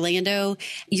me Orlando.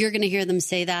 You're going to hear them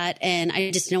say that, and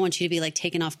I just don't want you to be like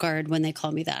taken off guard when they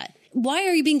call me that. Why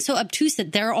are you being so obtuse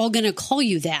that they're all going to call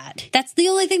you that? That's the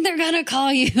only thing they're going to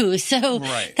call you. So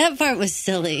that part was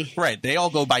silly. Right. They all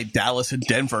go by Dallas and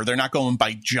Denver. They're not going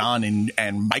by John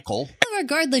and Michael.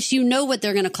 Regardless, you know what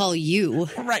they're going to call you.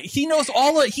 Right. He knows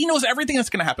everything that's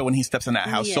going to happen when he steps in that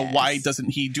house. Yes. So why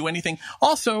doesn't he do anything?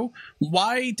 Also,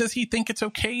 why does he think it's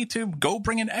okay to go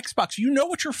bring an Xbox? You know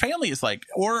what your family is like,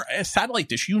 or a satellite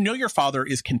dish. You know your father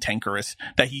is cantankerous.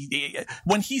 That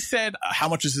when he said, "How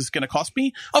much is this going to cost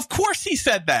me?" Of course he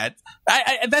said that.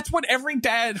 That's what every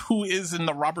dad who is in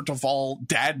the Robert Duvall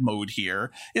dad mode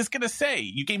here is going to say.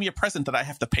 You gave me a present that I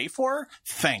have to pay for?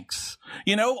 Thanks.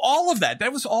 You know, all of that.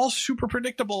 That was all super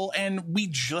predictable, and we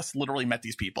just literally met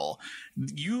these people.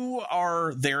 You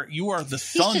are there. You are the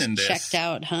son in this. Checked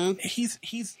out, huh? He's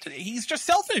just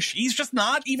selfish. He's just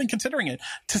not even considering it.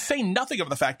 To say nothing of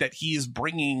the fact that he is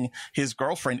bringing his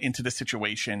girlfriend into this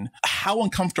situation. How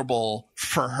uncomfortable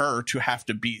for her to have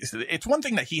to be. It's one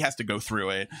thing that he has to go through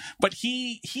it, but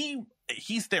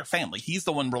he's their family. He's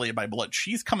the one related by blood.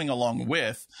 She's coming along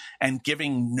with and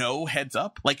giving no heads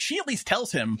up. Like, she at least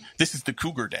tells him this is the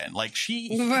cougar den. Like, she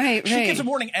gives a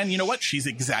warning. And you know what? She's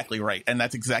exactly right. And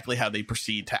that's exactly how they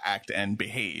proceed to act and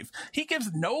behave. He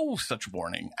gives no such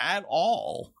warning at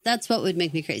all. That's what would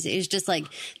make me crazy. It's just like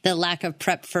the lack of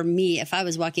prep for me. If I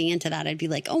was walking into that, I'd be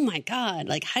like, oh my God,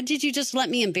 like, how did you just let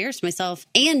me embarrass myself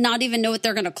and not even know what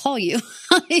they're going to call you?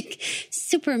 Like,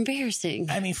 super embarrassing.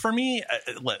 I mean, for me,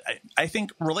 I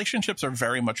think relationships are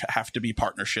very much have to be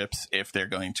partnerships if they're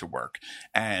going to work.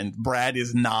 And Brad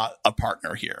is not a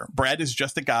partner here. Brad is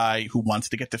just a guy who wants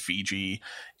to get to Fiji.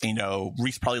 You know,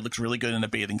 Reese probably looks really good in a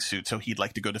bathing suit, so he'd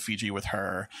like to go to Fiji with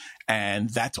her. And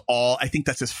that's all. I think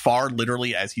that's as far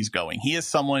literally as he's going. He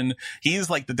is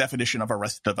like the definition of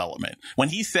Arrested Development. When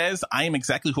he says, I am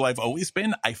exactly who I've always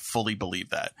been, I fully believe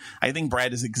that. I think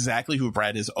Brad is exactly who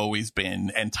Brad has always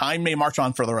been. And time may march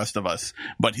on for the rest of us,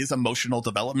 but his emotional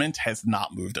development has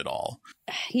not moved at all.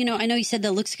 You know, I know you said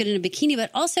that looks good in a bikini,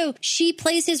 but also she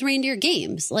plays his reindeer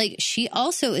games. Like, she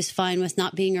also is fine with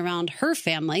not being around her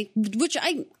family, which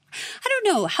I don't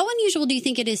know. How unusual do you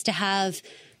think it is to have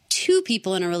two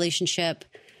people in a relationship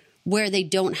where they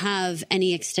don't have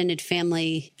any extended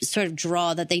family sort of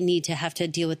draw that they need to have to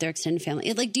deal with their extended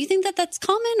family? Like, do you think that that's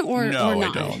common or not?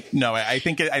 I don't. No, I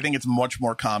think it's much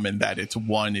more common that it's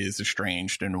one is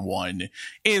estranged and one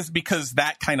is, because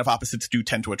that kind of opposites do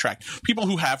tend to attract people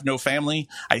who have no family.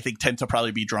 I think tend to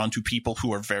probably be drawn to people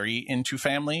who are very into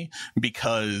family,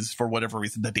 because for whatever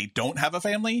reason that they don't have a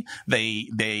family,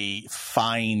 they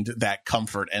find that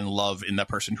comfort and love in the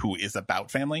person who is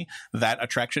about family. That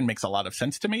attraction makes a lot of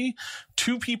sense to me. movie,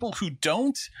 two people who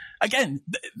don't, again,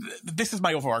 this is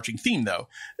my overarching theme though.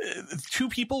 Two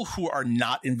people who are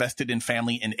not invested in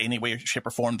family in any way, shape,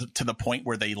 or form to the point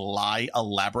where they lie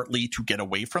elaborately to get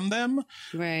away from them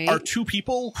are two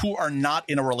people who are not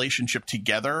in a relationship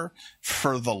together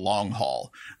for the long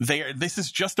haul. This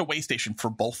is just a way station for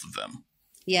both of them.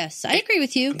 Yes, I agree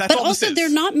with you. But also, they're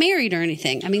not married or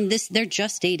anything. I mean, they're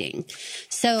just dating.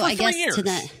 So I guess to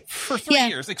that for 3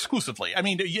 years exclusively. I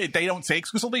mean, they don't say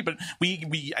exclusively, but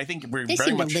I think they very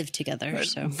seem much to live together.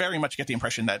 So very much get the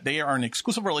impression that they are in an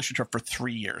exclusive relationship for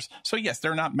 3 years. So yes,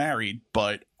 they're not married,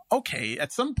 but okay,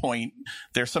 at some point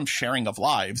there's some sharing of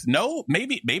lives. No,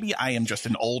 maybe I am just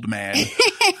an old man.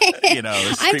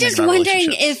 I'm just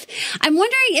wondering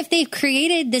if they've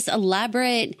created this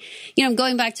elaborate,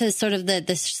 going back to sort of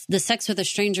the sex with a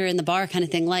stranger in the bar kind of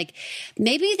thing. Like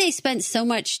maybe they spent so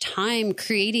much time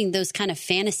creating those kind of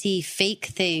fantasy fake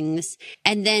things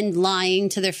and then lying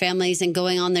to their families and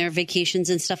going on their vacations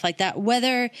and stuff like that.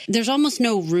 Whether there's almost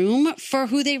no room for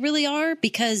who they really are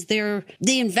because they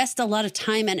invest a lot of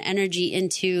time and energy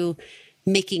into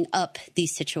making up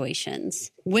these situations.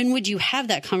 When would you have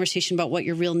that conversation about what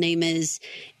your real name is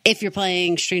if you're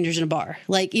playing strangers in a bar?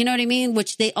 Like, you know what I mean?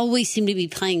 Which they always seem to be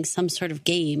playing some sort of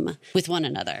game with one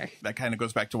another. That kind of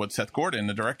goes back to what Seth Gordon,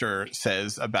 the director,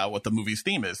 says about what the movie's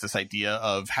theme is. This idea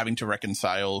of having to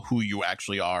reconcile who you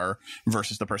actually are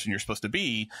versus the person you're supposed to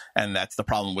be. And that's the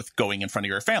problem with going in front of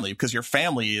your family, because your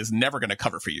family is never going to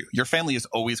cover for you. Your family is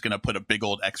always going to put a big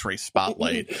old X-ray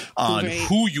spotlight on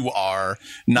who you are,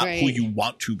 not who you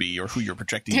want to be or who you're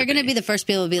projecting. They're going to be the first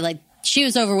people to be like, she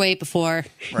was overweight before.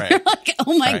 Right. You're like,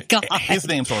 oh my God. His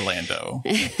name's Orlando.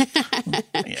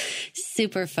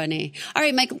 Super funny. All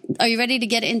right, Mike, are you ready to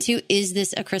get into Is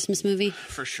This a Christmas Movie?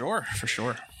 For sure.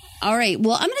 All right.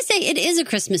 Well, I'm going to say it is a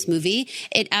Christmas movie.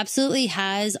 It absolutely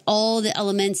has all the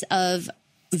elements of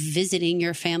visiting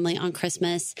your family on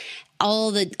Christmas,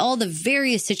 all the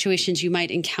various situations you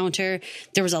might encounter.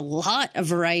 There was a lot of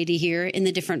variety here in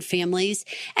the different families,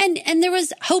 and there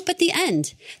was hope at the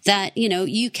end that,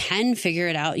 you can figure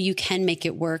it out, you can make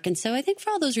it work. And so I think for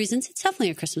all those reasons, it's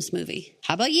definitely a Christmas movie.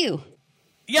 How about you?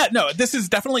 Yeah, no, this is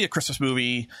definitely a Christmas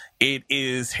movie. It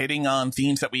is hitting on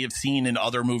themes that we have seen in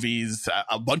other movies,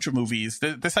 a bunch of movies.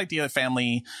 This idea of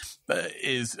family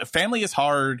is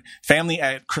hard. Family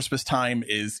at Christmas time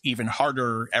is even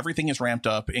harder. Everything is ramped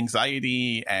up.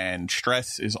 Anxiety and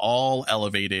stress is all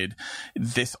elevated.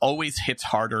 This always hits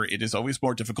harder. It is always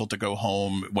more difficult to go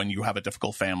home when you have a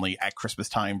difficult family at Christmas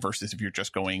time versus if you're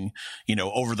just going,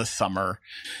 over the summer,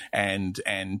 and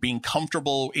being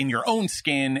comfortable in your own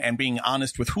skin and being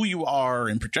honest with who you are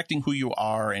and projecting who you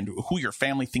are and who your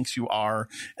family thinks you are,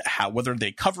 whether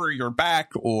they cover your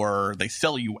back or they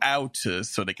sell you out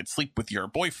so they could sleep with your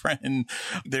boyfriend.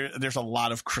 There's a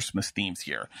lot of Christmas themes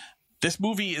here. This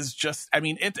movie is just,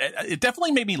 it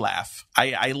definitely made me laugh.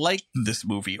 I liked this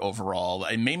movie overall.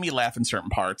 It made me laugh in certain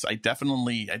parts. I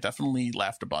definitely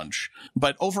laughed a bunch.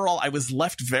 But overall, I was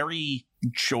left very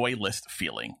joyless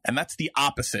feeling. And that's the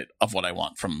opposite of what I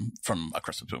want from a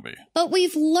Christmas movie. But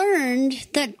we've learned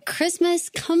that Christmas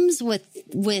comes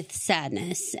with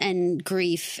sadness and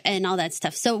grief and all that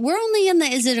stuff. So we're only in the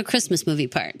is it a Christmas movie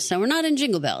part. So we're not in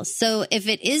Jingle Bells. So if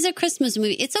it is a Christmas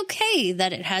movie, it's okay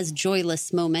that it has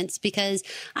joyless moments, because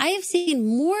I have seen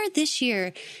more this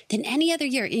year than any other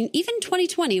year. Even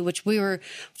 2020, which we were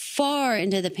far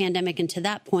into the pandemic, and to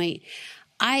that point,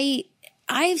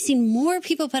 I've seen more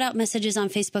people put out messages on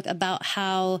Facebook about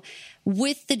how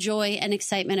with the joy and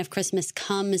excitement of Christmas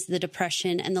comes the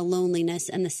depression and the loneliness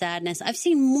and the sadness. I've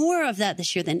seen more of that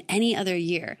this year than any other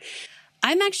year.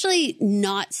 I'm actually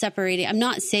not separating. I'm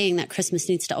not saying that Christmas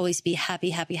needs to always be happy,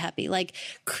 happy, happy. Like,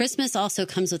 Christmas also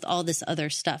comes with all this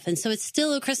other stuff. And so it's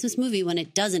still a Christmas movie when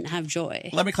it doesn't have joy.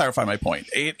 Let me clarify my point.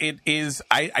 It is,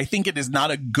 I think it is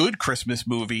not a good Christmas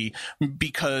movie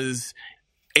because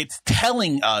it's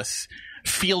telling us,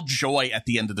 feel joy at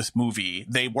the end of this movie.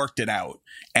 They worked it out,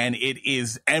 and it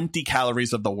is empty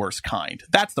calories of the worst kind.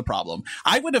 That's the problem.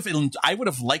 I would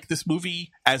have liked this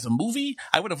movie as a movie.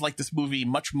 I would have liked this movie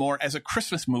much more as a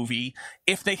Christmas movie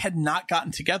if they had not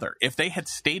gotten together, if they had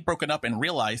stayed broken up and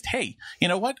realized, hey, you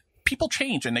know what? People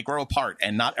change and they grow apart,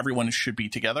 and not everyone should be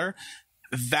together.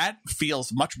 That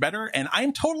feels much better, and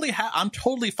I'm totally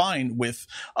fine with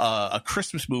a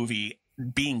Christmas movie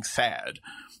being sad.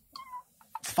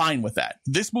 Fine with that.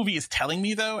 This movie is telling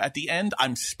me, though, at the end,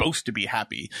 I'm supposed to be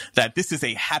happy, that this is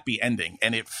a happy ending,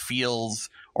 and it feels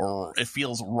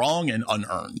wrong and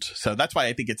unearned. So that's why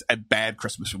I think it's a bad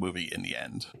Christmas movie in the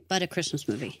end. But a Christmas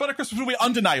movie.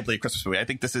 Undeniably a Christmas movie. I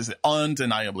think this is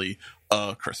undeniably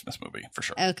a Christmas movie, for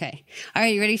sure. Okay. All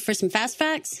right, you ready for some fast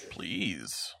facts?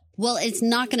 Please. Well, it's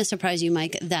not going to surprise you,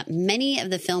 Mike, that many of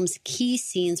the film's key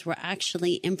scenes were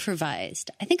actually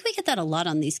improvised. I think we get that a lot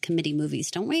on these committee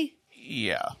movies, don't we?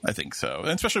 Yeah, I think so. And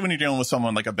especially when you're dealing with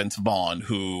someone like a Vince Vaughn,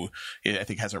 who I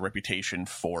think has a reputation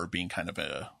for being kind of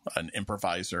an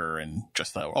improviser and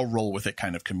just a roll with it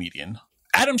kind of comedian.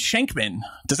 Adam Shankman.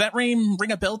 Does that ring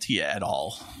a bell to you at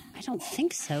all? I don't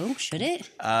think so. Should it?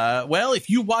 Well, if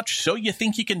you watch So You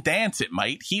Think You Can Dance, it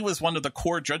might. He was one of the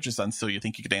core judges on So You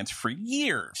Think You Can Dance for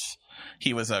years.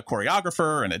 He was a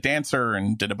choreographer and a dancer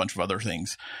and did a bunch of other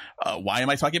things. Why am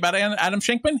I talking about Adam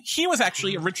Shankman? He was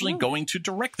actually originally going to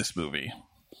direct this movie.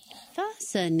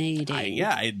 Fascinating.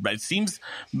 It seems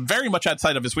very much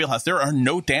outside of his wheelhouse. There are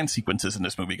no dance sequences in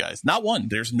this movie, guys. Not one.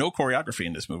 There's no choreography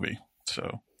in this movie.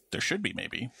 So there should be,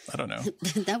 maybe. I don't know.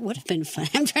 That would have been fun.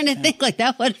 I'm trying to think, like,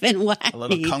 that would have been wacky. A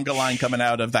little conga line coming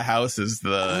out of the house as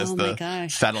the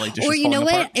satellite dish. Or you know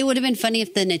what? Apart. It would have been funny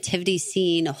if the nativity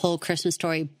scene, a whole Christmas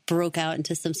story, broke out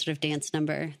into some sort of dance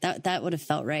number. That would have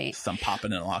felt right. Some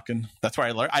popping and locking. That's where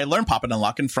I learned popping and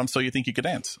locking from So You Think You Could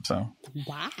Dance. So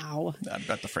wow, I've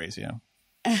got the phrase. Yeah.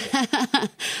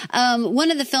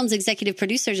 One of the film's executive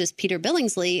producers is Peter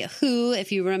Billingsley, who,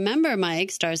 if you remember,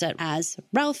 Mike, stars as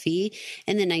Ralphie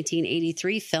in the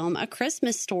 1983 film A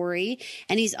Christmas Story,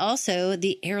 and he's also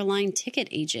the airline ticket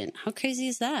agent. How crazy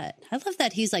is that? I love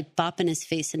that he's like bopping his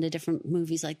face into different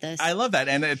movies like this. I love that,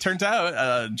 and it turns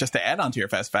out, just to add on to your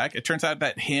fast fact, it turns out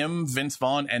that him, Vince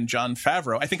Vaughn, and Jon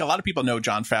Favreau, I think a lot of people know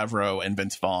Jon Favreau and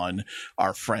Vince Vaughn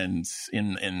are friends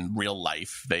in real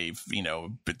life. They've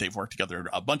worked together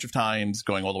a bunch of times,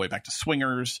 going all the way back to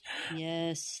Swingers.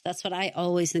 Yes, that's what I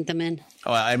always think them in.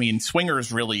 Oh, I mean,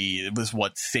 Swingers really was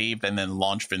what saved and then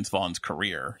launched Vince Vaughn's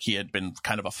career. He had been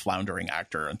kind of a floundering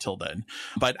actor until then.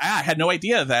 But I had no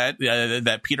idea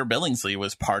that Peter Billingsley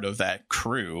was part of that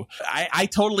crew. I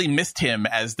totally missed him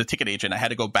as the ticket agent. I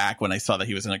had to go back when I saw that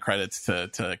he was in the credits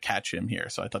to catch him here.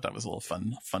 So I thought that was a little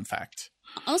fun fact.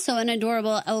 Also an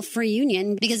adorable elf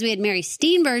reunion because we had Mary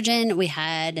Steenburgen, we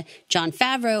had Jon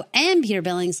Favreau and Peter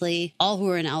Billingsley, all who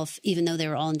were in Elf, even though they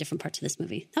were all in different parts of this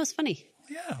movie. That was funny.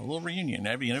 Yeah, a little reunion.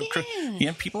 I mean,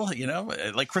 people,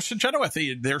 like Kristen Chenoweth.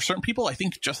 There are certain people I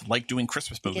think just like doing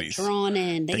Christmas movies. Get drawn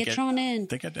in. They get drawn in.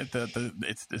 They get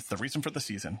it's the reason for the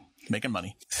season, making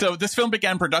money. So this film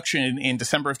began production in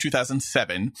December of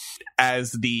 2007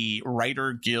 as the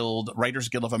Writers Guild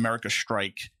of America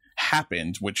strike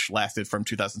happened, which lasted from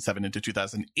 2007 into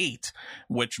 2008,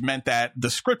 which meant that the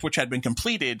script, which had been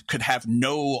completed, could have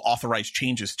no authorized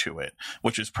changes to it,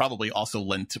 which is probably also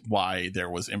lent why there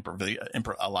was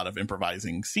a lot of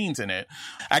improvising scenes in it.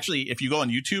 Actually, if you go on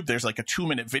YouTube, there's like a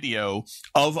 2-minute video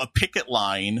of a picket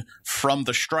line from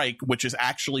the strike, which is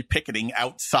actually picketing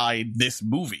outside this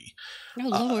movie. Oh,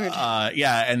 Lord.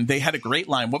 And they had a great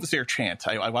line. What was their chant?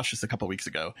 I watched this a couple weeks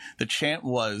ago. The chant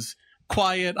was,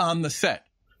 "Quiet on the set.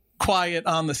 Quiet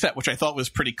on the set," which I thought was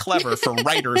pretty clever for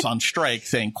writers on strike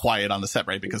saying quiet on the set,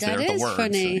 right? Because they're the words.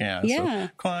 Funny. So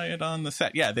quiet on the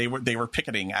set. Yeah, they were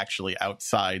picketing actually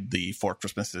outside the Four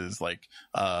Christmases like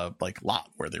lot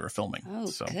where they were filming.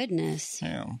 Oh, goodness.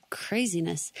 Yeah.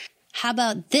 Craziness. How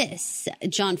about this?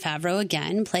 Jon Favreau,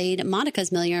 again, played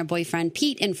Monica's millionaire boyfriend,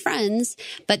 Pete, in Friends,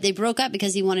 but they broke up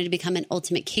because he wanted to become an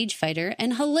ultimate cage fighter.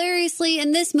 And hilariously,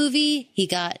 in this movie, he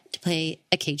got to play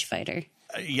a cage fighter.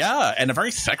 Yeah, and a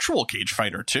very sexual cage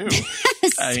fighter, too.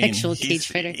 Sexual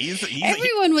cage fighter.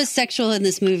 Everyone was sexual in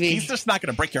this movie. He's just not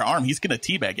going to break your arm. He's going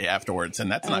to teabag you afterwards, and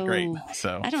that's not great.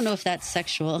 So I don't know if that's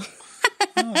sexual.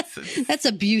 That's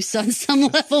abuse on some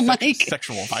level, Mike.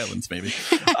 Sexual violence, maybe.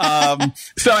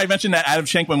 So I mentioned that Adam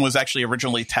Shankman was actually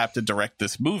originally tapped to direct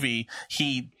this movie.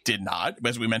 He did not.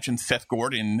 As we mentioned, Seth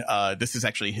Gordon, this is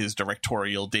actually his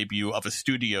directorial debut of a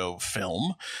studio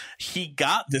film. He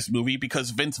got this movie because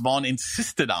Vince Vaughn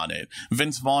insisted on it.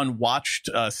 Vince Vaughn watched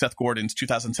Seth Gordon's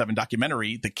 2007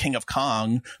 documentary, The King of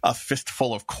Kong, A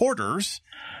Fistful of Quarters,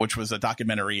 which was a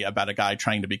documentary about a guy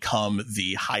trying to become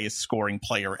the highest scoring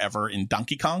player ever in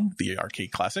Donkey Kong, the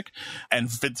arcade classic. And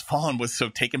Vince Vaughn was so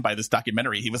taken by this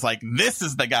documentary, he was like, this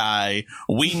is the guy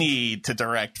we need to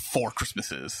direct Four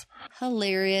Christmases.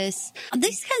 Hilarious.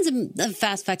 These kinds of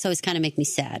fast facts always kind of make me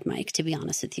sad, Mike, to be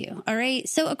honest with you. All right.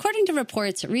 So according to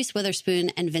reports, Reese Witherspoon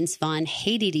and Vince Vaughn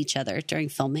hated each other during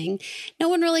filming. No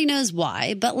one really knows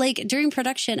why, but during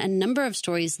production, a number of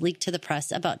stories leaked to the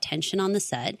press about tension on the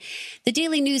set. The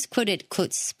Daily News quoted,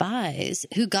 quote, spies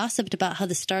who gossiped about how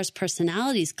the stars'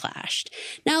 personalities clashed.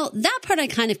 Now, that part I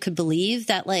kind of could believe,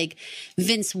 that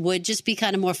Vince would just be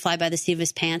kind of more fly by the seat of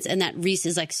his pants and that Reese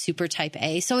is super type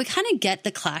A. So I kind of get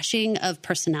the clashing of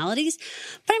personalities,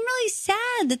 but I'm really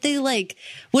sad that they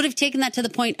would have taken that to the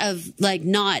point of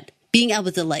not being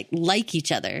able to like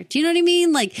each other. Do you know what I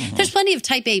mean? Like there's plenty of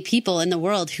type A people in the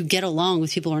world who get along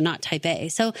with people who are not type A.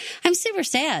 So I'm super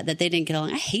sad that they didn't get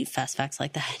along. I hate fast facts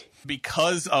like that.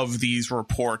 Because of these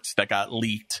reports that got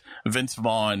leaked, Vince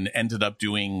Vaughn ended up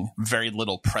doing very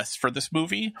little press for this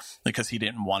movie because he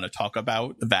didn't want to talk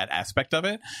about that aspect of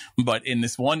it. But in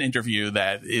this one interview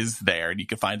that is there, and you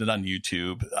can find it on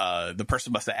YouTube, the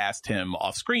person must have asked him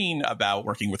off screen about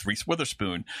working with Reese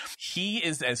Witherspoon. He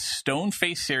is as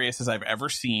stone-faced serious as I've ever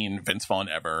seen Vince Vaughn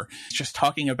ever. Just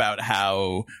talking about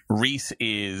how Reese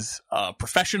is a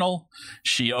professional.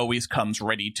 She always comes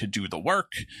ready to do the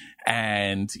work.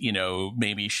 And, you know,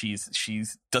 maybe she's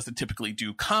doesn't typically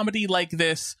do comedy like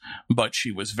this, but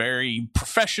she was very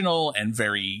professional and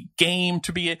very game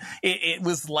to be it. It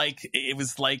was like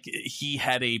he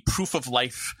had a proof of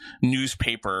life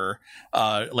newspaper,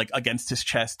 like against his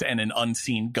chest and an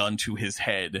unseen gun to his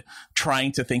head,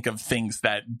 trying to think of things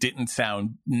that didn't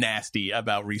sound nasty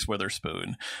about Reese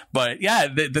Witherspoon. But yeah,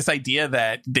 this idea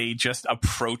that they just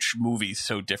approach movies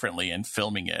so differently in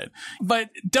filming it. But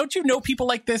don't you know people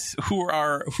like this who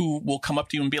will come up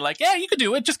to you and be like, yeah, you could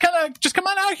do it. Just come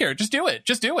on out here. Just do it.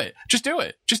 Just do it. Just do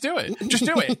it. Just do it. Just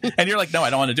do it. And you're like, no, I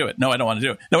don't want to do it. No, I don't want to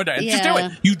do it. No, just do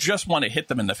it. You just want to hit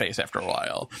them in the face after a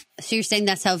while. So you're saying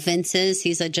that's how Vince is?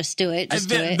 He's like, just do it. Just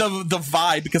do it. The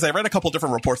vibe, because I read a couple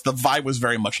different reports, the vibe was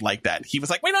very much like that. He was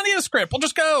like, we don't need a script. We'll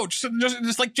just go.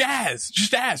 Just like jazz.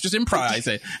 Just improvise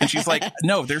it. And she's like,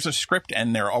 no, there's a script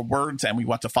and there are words and we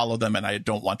want to follow them and I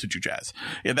don't want to do jazz.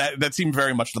 Yeah, that seemed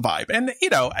very much the vibe. And, you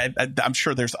know, I'm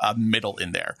sure there's a middle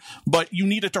in there. But you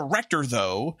need a director,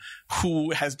 though,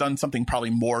 who has done something probably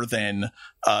more than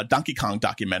a Donkey Kong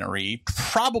documentary,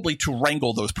 probably to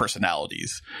wrangle those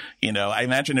personalities. You know, I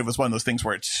imagine it was one of those things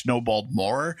where it snowballed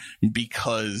more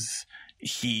because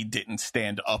he didn't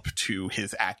stand up to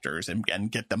his actors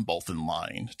and get them both in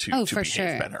line to for behave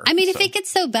sure. better. I mean, if it gets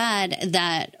so bad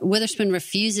that Witherspoon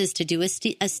refuses to do a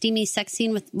steamy sex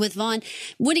scene with Vaughn,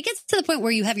 when it gets to the point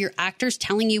where you have your actors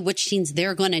telling you which scenes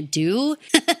they're going to do,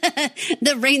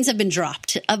 the reins have been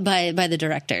dropped by the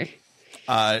director.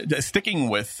 Sticking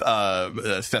with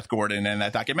Seth Gordon and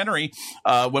that documentary,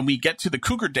 when we get to the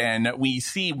Cougar Den, we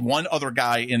see one other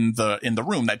guy in the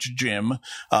room. That's Jim,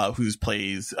 who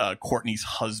plays Courtney's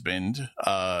husband.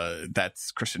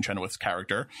 That's Kristen Chenoweth's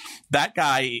character. That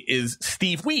guy is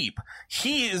Steve Wiebe.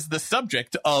 He is the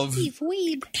subject of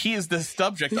He is the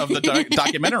subject of the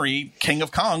documentary King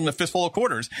of Kong: The Fistful of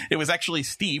Quarters. It was actually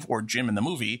Steve, or Jim in the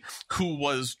movie, who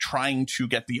was trying to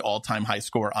get the all-time high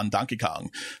score on Donkey Kong.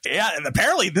 Yeah.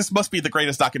 Apparently, this must be the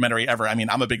greatest documentary ever. I mean,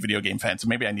 I'm a big video game fan, so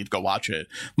maybe I need to go watch it.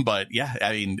 But yeah,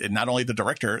 I mean, not only the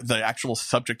director, the actual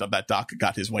subject of that doc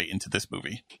got his way into this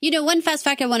movie. You know, one fast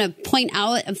fact I want to point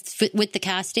out with the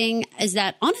casting is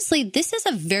that, honestly, this is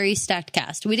a very stacked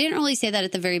cast. We didn't really say that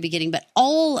at the very beginning, but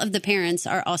all of the parents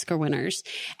are Oscar winners.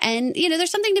 And, you know, there's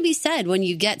something to be said when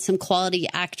you get some quality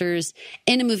actors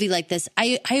in a movie like this.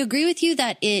 I agree with you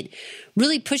that it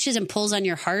really pushes and pulls on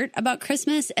your heart about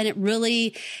Christmas, and it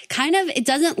really it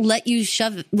doesn't let you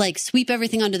sweep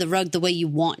everything under the rug the way you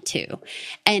want to,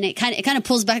 and it kind of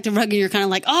pulls back the rug and you're kind of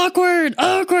like awkward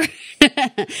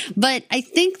but I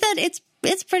think that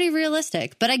it's pretty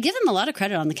realistic, but I give them a lot of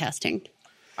credit on the casting.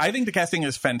 I think the casting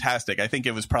is fantastic. I think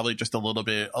it was probably just a little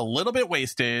bit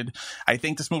wasted. I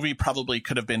think this movie probably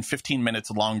could have been 15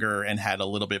 minutes longer and had a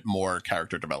little bit more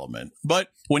character development. But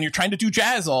when you're trying to do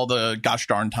jazz all the gosh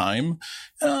darn time,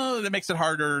 that makes it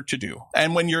harder to do.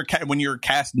 And when your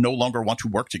cast no longer want to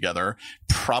work together,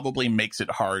 probably makes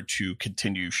it hard to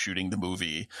continue shooting the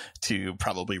movie to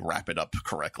probably wrap it up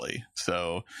correctly.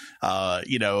 So,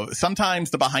 you know, sometimes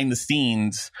the behind the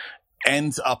scenes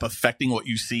ends up affecting what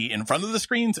you see in front of the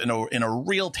screens in a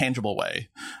real tangible way.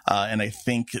 And I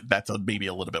think that's maybe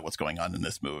a little bit what's going on in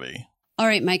this movie. All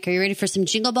right, Mike, are you ready for some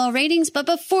Jingle Ball ratings? But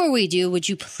before we do, would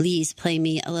you please play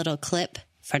me a little clip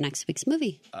for next week's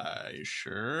movie? I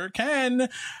sure can.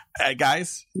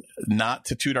 Guys, not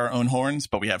to toot our own horns,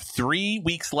 but we have 3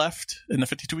 weeks left in the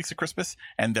 52 Weeks of Christmas,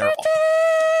 and they're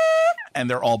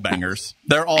all bangers.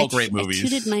 They're all great movies. I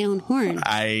tooted my own horn.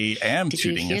 I am did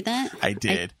tooting you hear it. that? I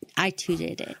did. I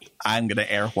tooted it. I'm going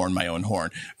to air horn my own horn.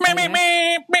 That's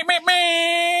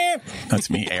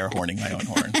me air horning my own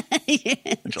horn. Yeah.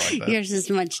 Would you like that? Yours is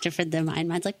much different than mine.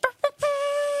 Mine's like...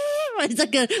 It's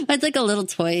like a little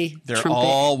toy They're trumpet.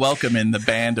 all welcome in the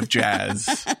band of jazz.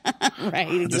 Right,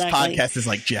 exactly. This podcast is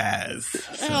like jazz.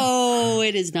 So. Oh,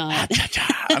 it is not.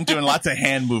 I'm doing lots of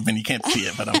hand movement. You can't see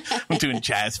it, but I'm doing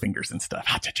jazz fingers and stuff.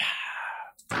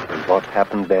 And what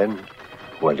happened then?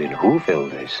 Well, in Whoville,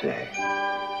 they say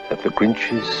that the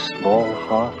Grinch's small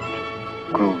heart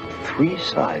grew 3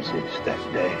 sizes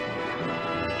that day.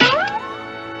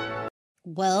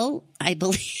 Well, I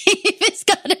believe it's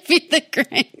got to be The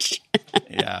Grinch.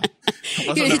 Yeah.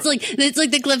 It's like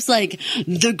the clip's like,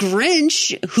 The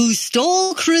Grinch Who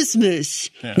Stole Christmas.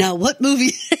 Yeah. Now, what movie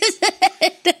is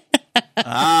it?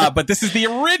 But this is the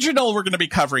original we're going to be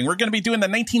covering. We're going to be doing the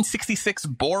 1966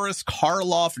 Boris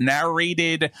Karloff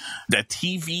narrated, the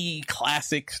TV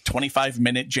classic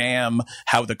 25-minute jam,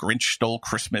 How the Grinch Stole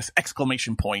Christmas, !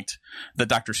 The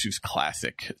Dr. Seuss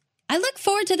classic. I look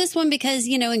forward to this one because,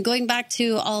 you know, and going back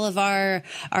to all of our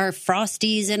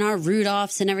Frosties and our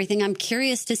Rudolphs and everything, I'm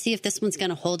curious to see if this one's going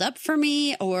to hold up for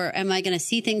me, or am I going to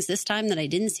see things this time that I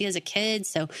didn't see as a kid?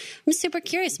 So I'm super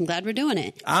curious. I'm glad we're doing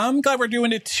it. I'm glad we're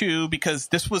doing it too, because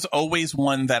this was always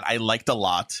one that I liked a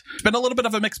lot. It's been a little bit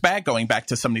of a mixed bag going back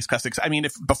to some of these classics. I mean,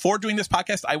 if before doing this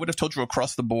podcast, I would have told you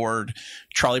across the board,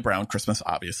 Charlie Brown Christmas,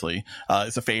 obviously,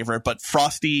 is a favorite, but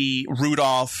Frosty,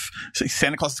 Rudolph,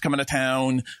 Santa Claus is Coming to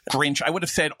Town, Grinch, I would have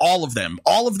said all of them.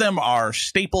 All of them are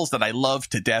staples that I love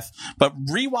to death. But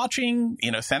rewatching,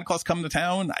 you know, Santa Claus Coming to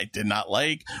Town, I did not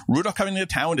like. Rudolph Coming to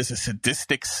Town is a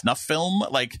sadistic snuff film.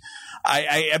 Like,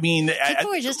 I mean, people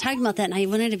were just talking about that, and I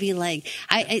wanted to be like,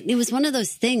 it was one of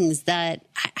those things that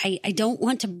I don't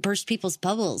want to burst people's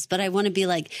bubbles, but I want to be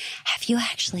like, have you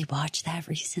actually watched that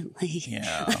recently?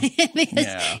 Yeah.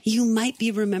 Because you might be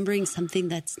remembering something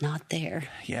that's not there.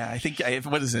 Yeah, I think,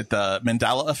 what is it? The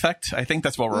Mandela effect? I think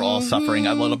that's what we're all suffering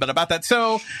a little bit about that.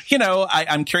 So, you know,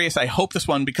 I'm curious. I hope this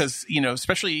one, because, you know,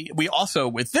 especially we also,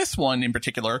 with this one in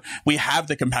particular, we have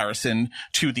the comparison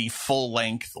to the full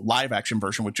length live action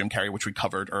version with Jim Carrey, which we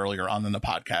covered earlier on in the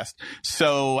podcast.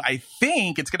 So I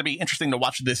think it's going to be interesting to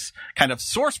watch this kind of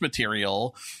source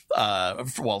material.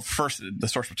 First, the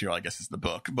source material, I guess, is the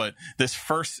book, but this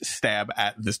first stab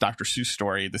at this Dr. Seuss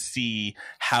story to see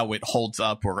how it holds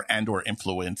up or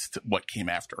influenced what came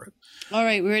after it. All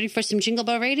right. We ready for some Jingle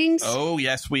Bell ratings? Oh,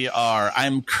 yes, we are.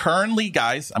 I'm currently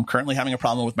having a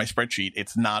problem with my spreadsheet.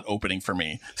 It's not opening for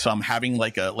me. So I'm having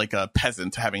like a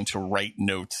peasant having to write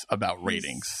notes about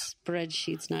ratings.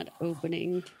 Spreadsheet's not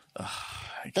opening.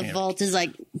 The vault is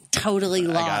like totally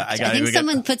locked. I think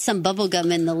someone put some bubble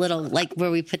gum in the little, like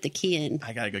where we put the key in.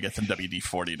 I got to go get some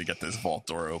WD-40 to get this vault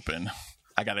door open.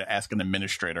 I got to ask an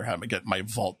administrator how to get my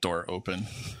vault door open.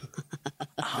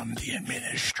 I'm the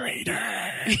administrator.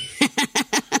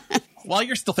 While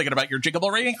you're still thinking about your Jingle Bell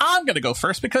rating, I'm going to go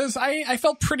first because I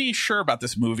felt pretty sure about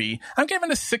this movie. I'm giving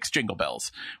it 6 Jingle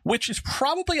Bells, which is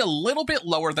probably a little bit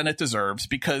lower than it deserves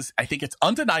because I think it's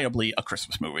undeniably a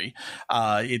Christmas movie.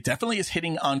 It definitely is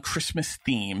hitting on Christmas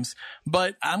themes,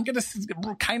 but I'm going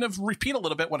to kind of repeat a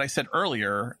little bit what I said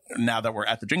earlier now that we're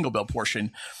at the Jingle Bell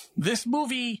portion. This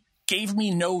movie gave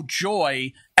me no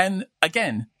joy. And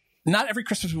again, not every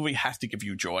Christmas movie has to give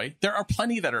you joy. There are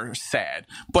plenty that are sad,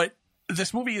 but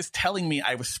this movie is telling me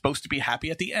I was supposed to be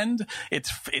happy at the end.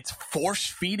 It's force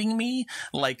feeding me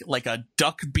like a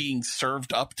duck being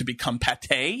served up to become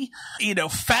pate. You know,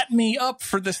 fatten me up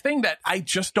for this thing that I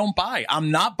just don't buy. I'm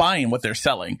not buying what they're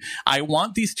selling. I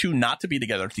want these two not to be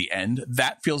together at the end.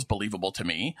 That feels believable to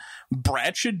me.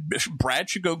 Brad should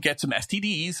go get some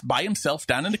STDs by himself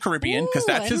down in the Caribbean because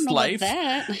that's his life.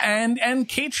 And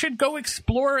Kate should go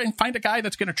explore and find a guy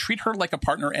that's going to treat her like a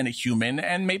partner and a human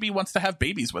and maybe wants to have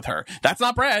babies with her. That's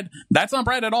not Brad. That's not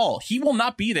Brad at all. He will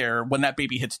not be there when that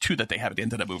baby hits 2 that they have at the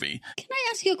end of the movie. Can I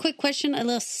ask you a quick question? A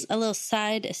little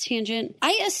side tangent.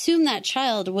 I assume that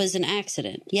child was an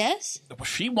accident. Yes?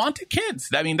 She wanted kids.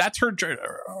 I mean, that's her.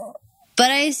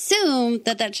 But I assume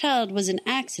that child was an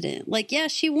accident. Like, yeah,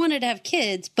 she wanted to have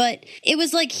kids, but it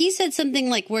was like he said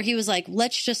something like where he was like,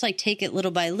 let's just like take it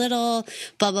little by little,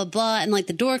 blah, blah, blah. And like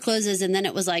the door closes and then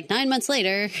it was like 9 months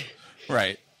later.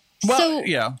 Right. Well, so,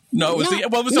 yeah. No, it was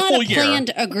it was a full year. Not a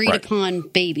planned, agreed upon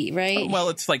baby, right? Well,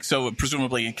 it's like, so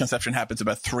presumably conception happens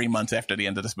about 3 months after the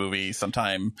end of this movie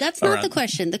sometime. That's not the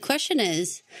question. The question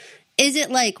is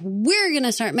it like, we're going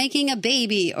to start making a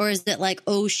baby, or is it like,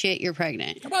 oh shit, you're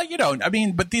pregnant? Well, you know, I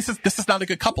mean, but this is not a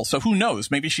good couple. So who knows?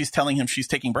 Maybe she's telling him she's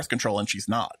taking birth control and she's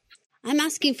not. I'm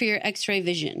asking for your X-ray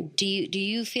vision. Do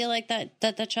you feel like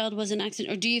that child was an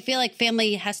accident, or do you feel like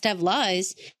family has to have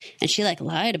lies and she like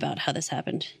lied about how this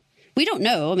happened? We don't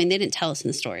know. I mean, they didn't tell us in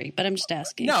the story, but I'm just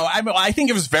asking. No, I think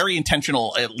it was very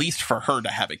intentional, at least for her to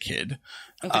have a kid.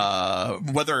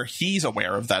 Okay. Whether he's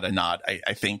aware of that or not,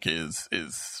 I think is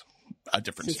a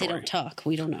different story. Since they don't talk,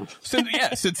 we don't know.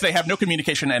 Since they have no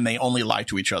communication and they only lie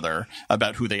to each other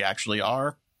about who they actually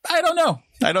are, I don't know.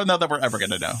 I don't know that we're ever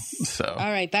going to know. So,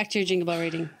 all right, back to your Jingle Bell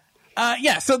rating.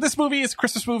 So this movie is a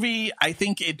Christmas movie. I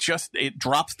think it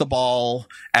drops the ball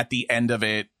at the end of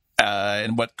it.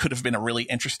 and what could have been a really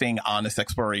interesting, honest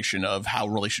exploration of how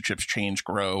relationships change,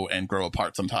 grow, and grow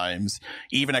apart sometimes,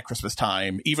 even at Christmas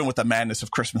time, even with the madness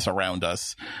of Christmas around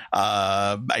us,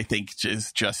 I think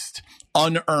is just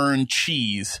unearned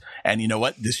cheese. And you know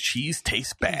what? This cheese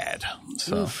tastes bad.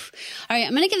 So, Oof. All right,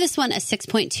 I'm going to give this one a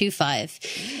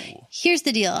 6.25. Here's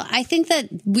the deal. I think that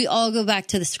we all go back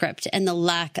to the script and the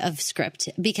lack of script,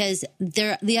 because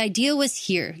the idea was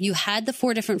here. You had the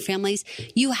 4 different families.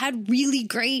 You had really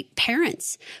great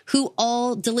parents who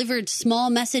all delivered small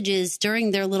messages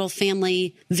during their little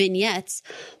family vignettes.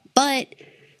 But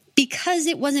because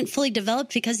it wasn't fully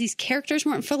developed, because these characters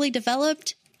weren't fully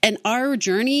developed, and our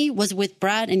journey was with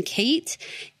Brad and Kate,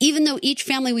 even though each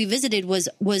family we visited was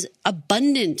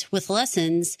abundant with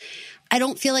lessons, I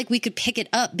don't feel like we could pick it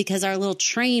up because our little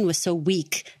train was so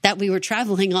weak that we were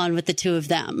traveling on with the 2 of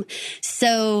them.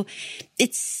 So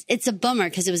it's a bummer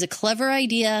because it was a clever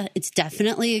idea. It's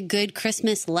definitely a good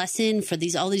Christmas lesson for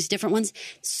all these different ones.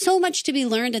 So much to be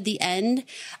learned at the end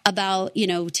about,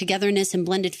 togetherness and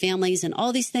blended families and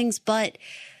all these things, but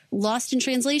lost in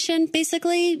translation,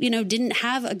 basically, didn't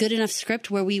have a good enough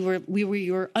script where we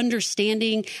were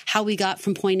understanding how we got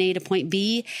from point A to point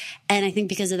B. And I think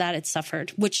because of that, it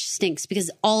suffered, which stinks because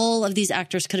all of these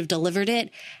actors could have delivered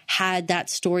it had that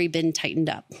story been tightened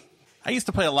up. I used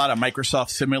to play a lot of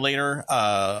Microsoft Simulator.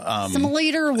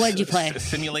 Simulator? What'd you play?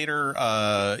 Simulator,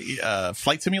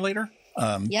 Flight Simulator.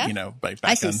 Yeah. Back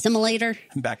I say simulator.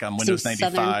 Back on Windows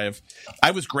 95. Southern.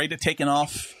 I was great at taking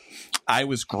off. I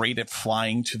was great at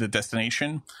flying to the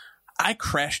destination. I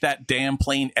crashed that damn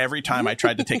plane every time I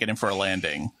tried to take it in for a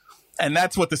landing. And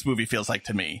that's what this movie feels like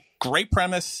to me. Great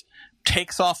premise,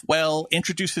 takes off well,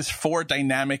 introduces 4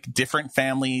 dynamic, different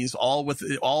families,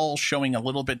 all showing a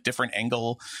little bit different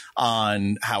angle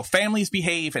on how families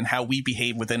behave and how we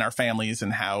behave within our families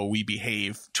and how we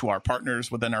behave to our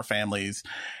partners within our families.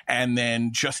 And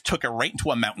then just took it right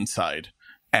into a mountainside.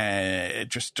 And it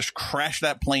just crashed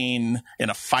that plane in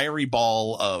a fiery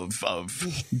ball of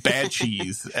bad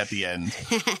cheese at the end.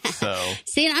 So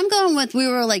see, and I'm going with, we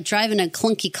were like driving a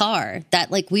clunky car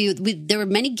that like we there were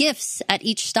many gifts at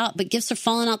each stop, but gifts are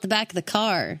falling out the back of the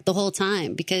car the whole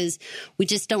time because we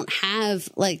just don't have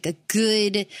like a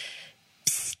good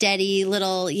steady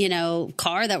little,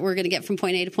 car that we're going to get from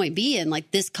point A to point B. And like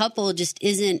this couple just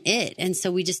isn't it. And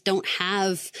so we just don't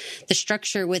have the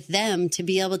structure with them to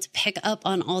be able to pick up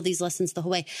on all these lessons the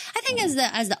whole way. I think as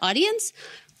the audience,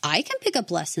 I can pick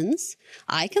up lessons.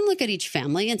 I can look at each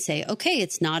family and say, okay,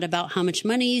 it's not about how much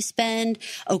money you spend.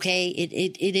 Okay,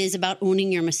 it is about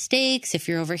owning your mistakes if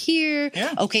you're over here.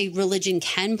 Yeah. Okay, religion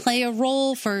can play a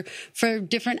role for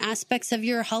different aspects of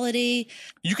your holiday.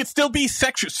 You could still be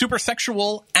super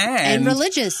sexual and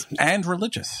religious. And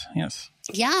religious, yes.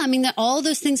 Yeah, I mean, all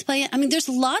those things play. I mean, there's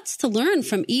lots to learn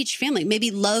from each family. Maybe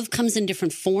love comes in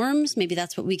different forms. Maybe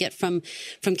that's what we get from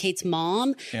Kate's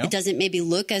mom. Yeah. It doesn't maybe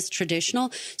look as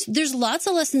traditional. So there's lots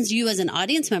of lessons you as an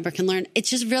audience member can learn.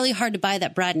 It's just really hard to buy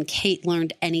that Brad and Kate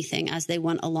learned anything as they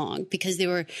went along because they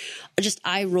were just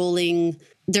eye-rolling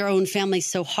their own family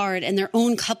so hard and their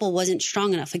own couple wasn't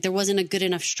strong enough. Like there wasn't a good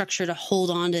enough structure to hold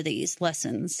on to these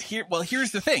lessons.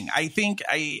 Here's the thing. I think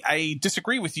I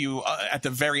disagree with you at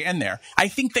the very end there. I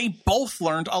think they both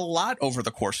learned a lot over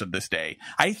the course of this day.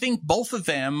 I think both of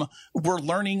them were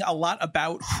learning a lot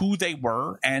about who they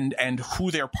were and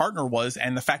who their partner was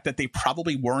and the fact that they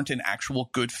probably weren't an actual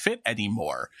good fit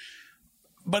anymore.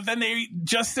 But then they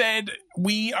just said,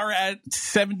 we are at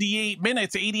 78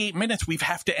 minutes, 88 minutes. We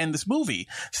have to end this movie.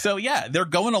 So yeah, they're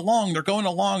going along.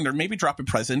 They're maybe dropping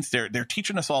presents. They're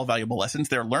teaching us all valuable lessons.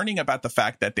 They're learning about the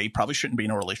fact that they probably shouldn't be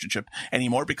in a relationship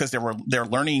anymore because they're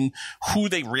learning who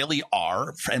they really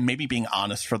are and maybe being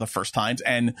honest for the first times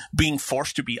and being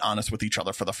forced to be honest with each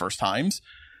other for the first times.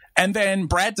 And then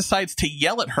Brad decides to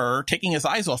yell at her, taking his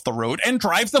eyes off the road, and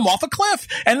drives them off a cliff.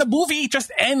 And the movie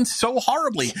just ends so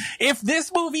horribly. If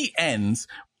this movie ends...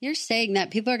 You're saying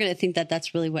that. People are going to think that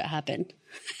that's really what happened.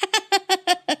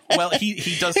 Well, he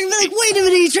does... They're going to be like, wait a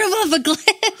minute, he drove off a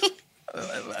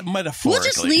cliff. Metaphorically. We'll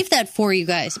just leave that for you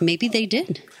guys. Maybe they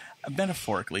did.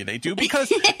 Metaphorically, they do.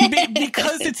 Because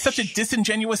it's such a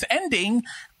disingenuous ending...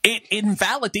 It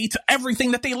invalidates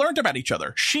everything that they learned about each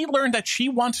other. She learned that she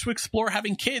wants to explore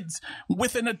having kids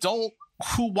with an adult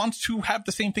who wants to have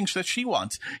the same things that she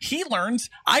wants. He learns,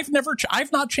 I've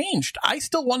not changed. I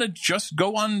still want to just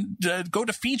go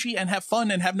to Fiji and have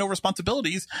fun and have no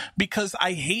responsibilities because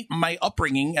I hate my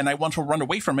upbringing and I want to run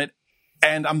away from it.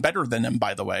 And I'm better than them,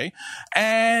 by the way.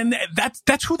 And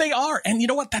that's who they are. And you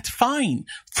know what? That's fine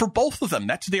for both of them.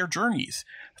 That's their journeys.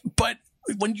 But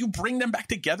when you bring them back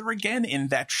together again in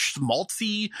that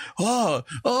schmaltzy,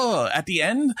 at the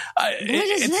end,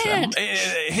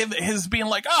 his being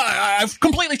like, I've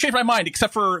completely changed my mind,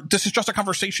 except for this is just a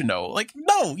conversation. No, like,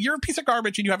 no, you're a piece of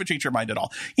garbage and you haven't changed your mind at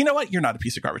all. You know what? You're not a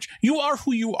piece of garbage. You are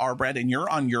who you are, Brad, and you're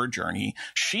on your journey.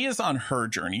 She is on her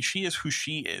journey. She is who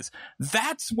she is.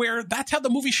 That's how the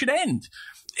movie should end.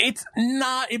 It's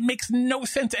not, it makes no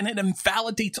sense, and it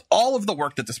invalidates all of the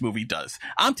work that this movie does.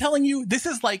 I'm telling you, this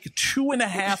is like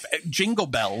 2.5 Jingle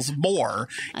Bells more.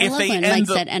 I love when Mike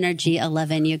said energy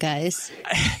 11, you guys.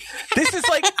 This is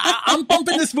like, I'm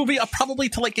bumping this movie up probably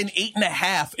to like an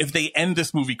 8.5 if they end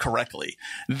this movie correctly.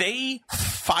 They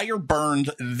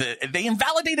they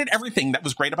invalidated everything that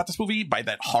was great about this movie by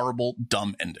that horrible,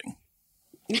 dumb ending.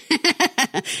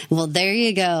 Well, there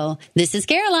you go. This is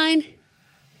Caroline.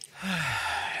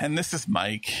 And this is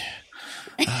Mike.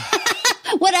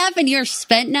 What happened? You're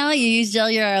spent now? You used all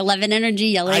your 11 energy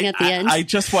yelling at the end? I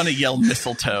just want to yell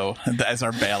mistletoe as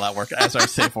our bailout work, as our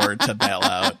safe word to bail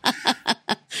out.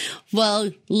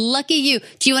 Well, lucky you.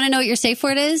 Do you want to know what your safe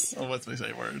word is? Oh, what's my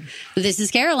safe word? This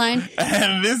is Caroline.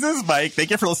 And this is Mike.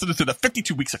 Thank you for listening to the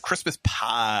 52 Weeks of Christmas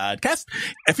podcast.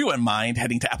 If you wouldn't mind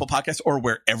heading to Apple Podcasts or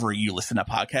wherever you listen to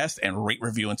podcasts and rate,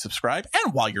 review, and subscribe.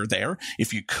 And while you're there,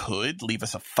 if you could leave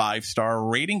us a 5-star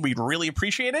rating, we'd really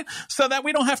appreciate it so that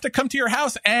we don't have to come to your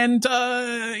house and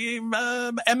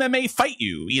MMA fight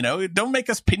you. You know, don't make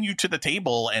us pin you to the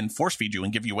table and force feed you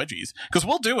and give you wedgies, because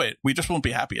we'll do it. We just won't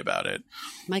be happy about it.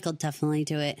 Michael definitely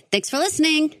do it. Thanks for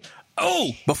listening. Oh,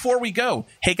 before we go,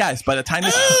 hey guys, by the time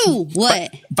this by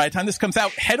the time this comes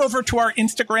out, head over to our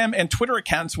Instagram and Twitter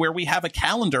accounts where we have a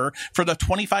calendar for the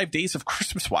 25 days of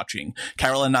Christmas watching.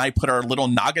 Carol and I put our little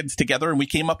noggins together and we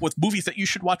came up with movies that you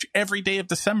should watch every day of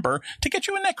December to get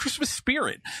you in that Christmas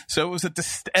spirit. So it was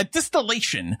a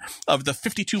distillation of the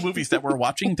 52 movies that we're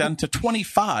watching down to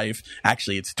 25.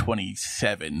 Actually, it's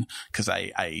 27 because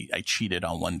I cheated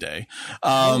on one day.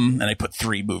 And I put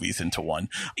 3 movies into one.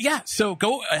 Yeah, so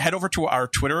go head over to our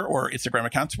Twitter or Instagram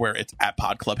accounts where it's at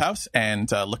Pod Clubhouse and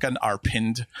look on our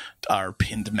pinned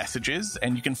messages,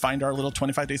 and you can find our little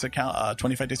 25 days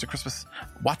of Christmas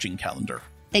watching calendar.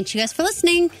 Thanks you guys for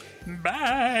listening.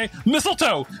 Bye.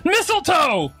 Mistletoe.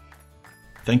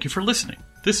 Thank you for listening.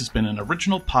 This has been an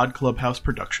original Pod Clubhouse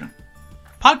production.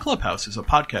 Pod Clubhouse is a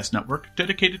podcast network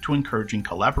dedicated to encouraging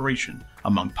collaboration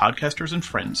among podcasters and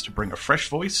friends to bring a fresh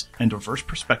voice and diverse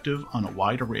perspective on a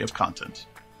wide array of content.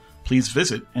 Please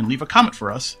visit and leave a comment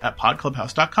for us at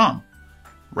podclubhouse.com.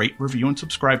 Rate, review, and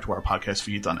subscribe to our podcast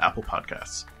feeds on Apple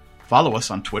Podcasts. Follow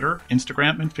us on Twitter,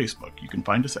 Instagram, and Facebook. You can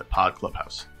find us at Pod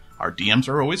Clubhouse. Our DMs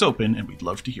are always open, and we'd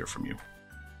love to hear from you.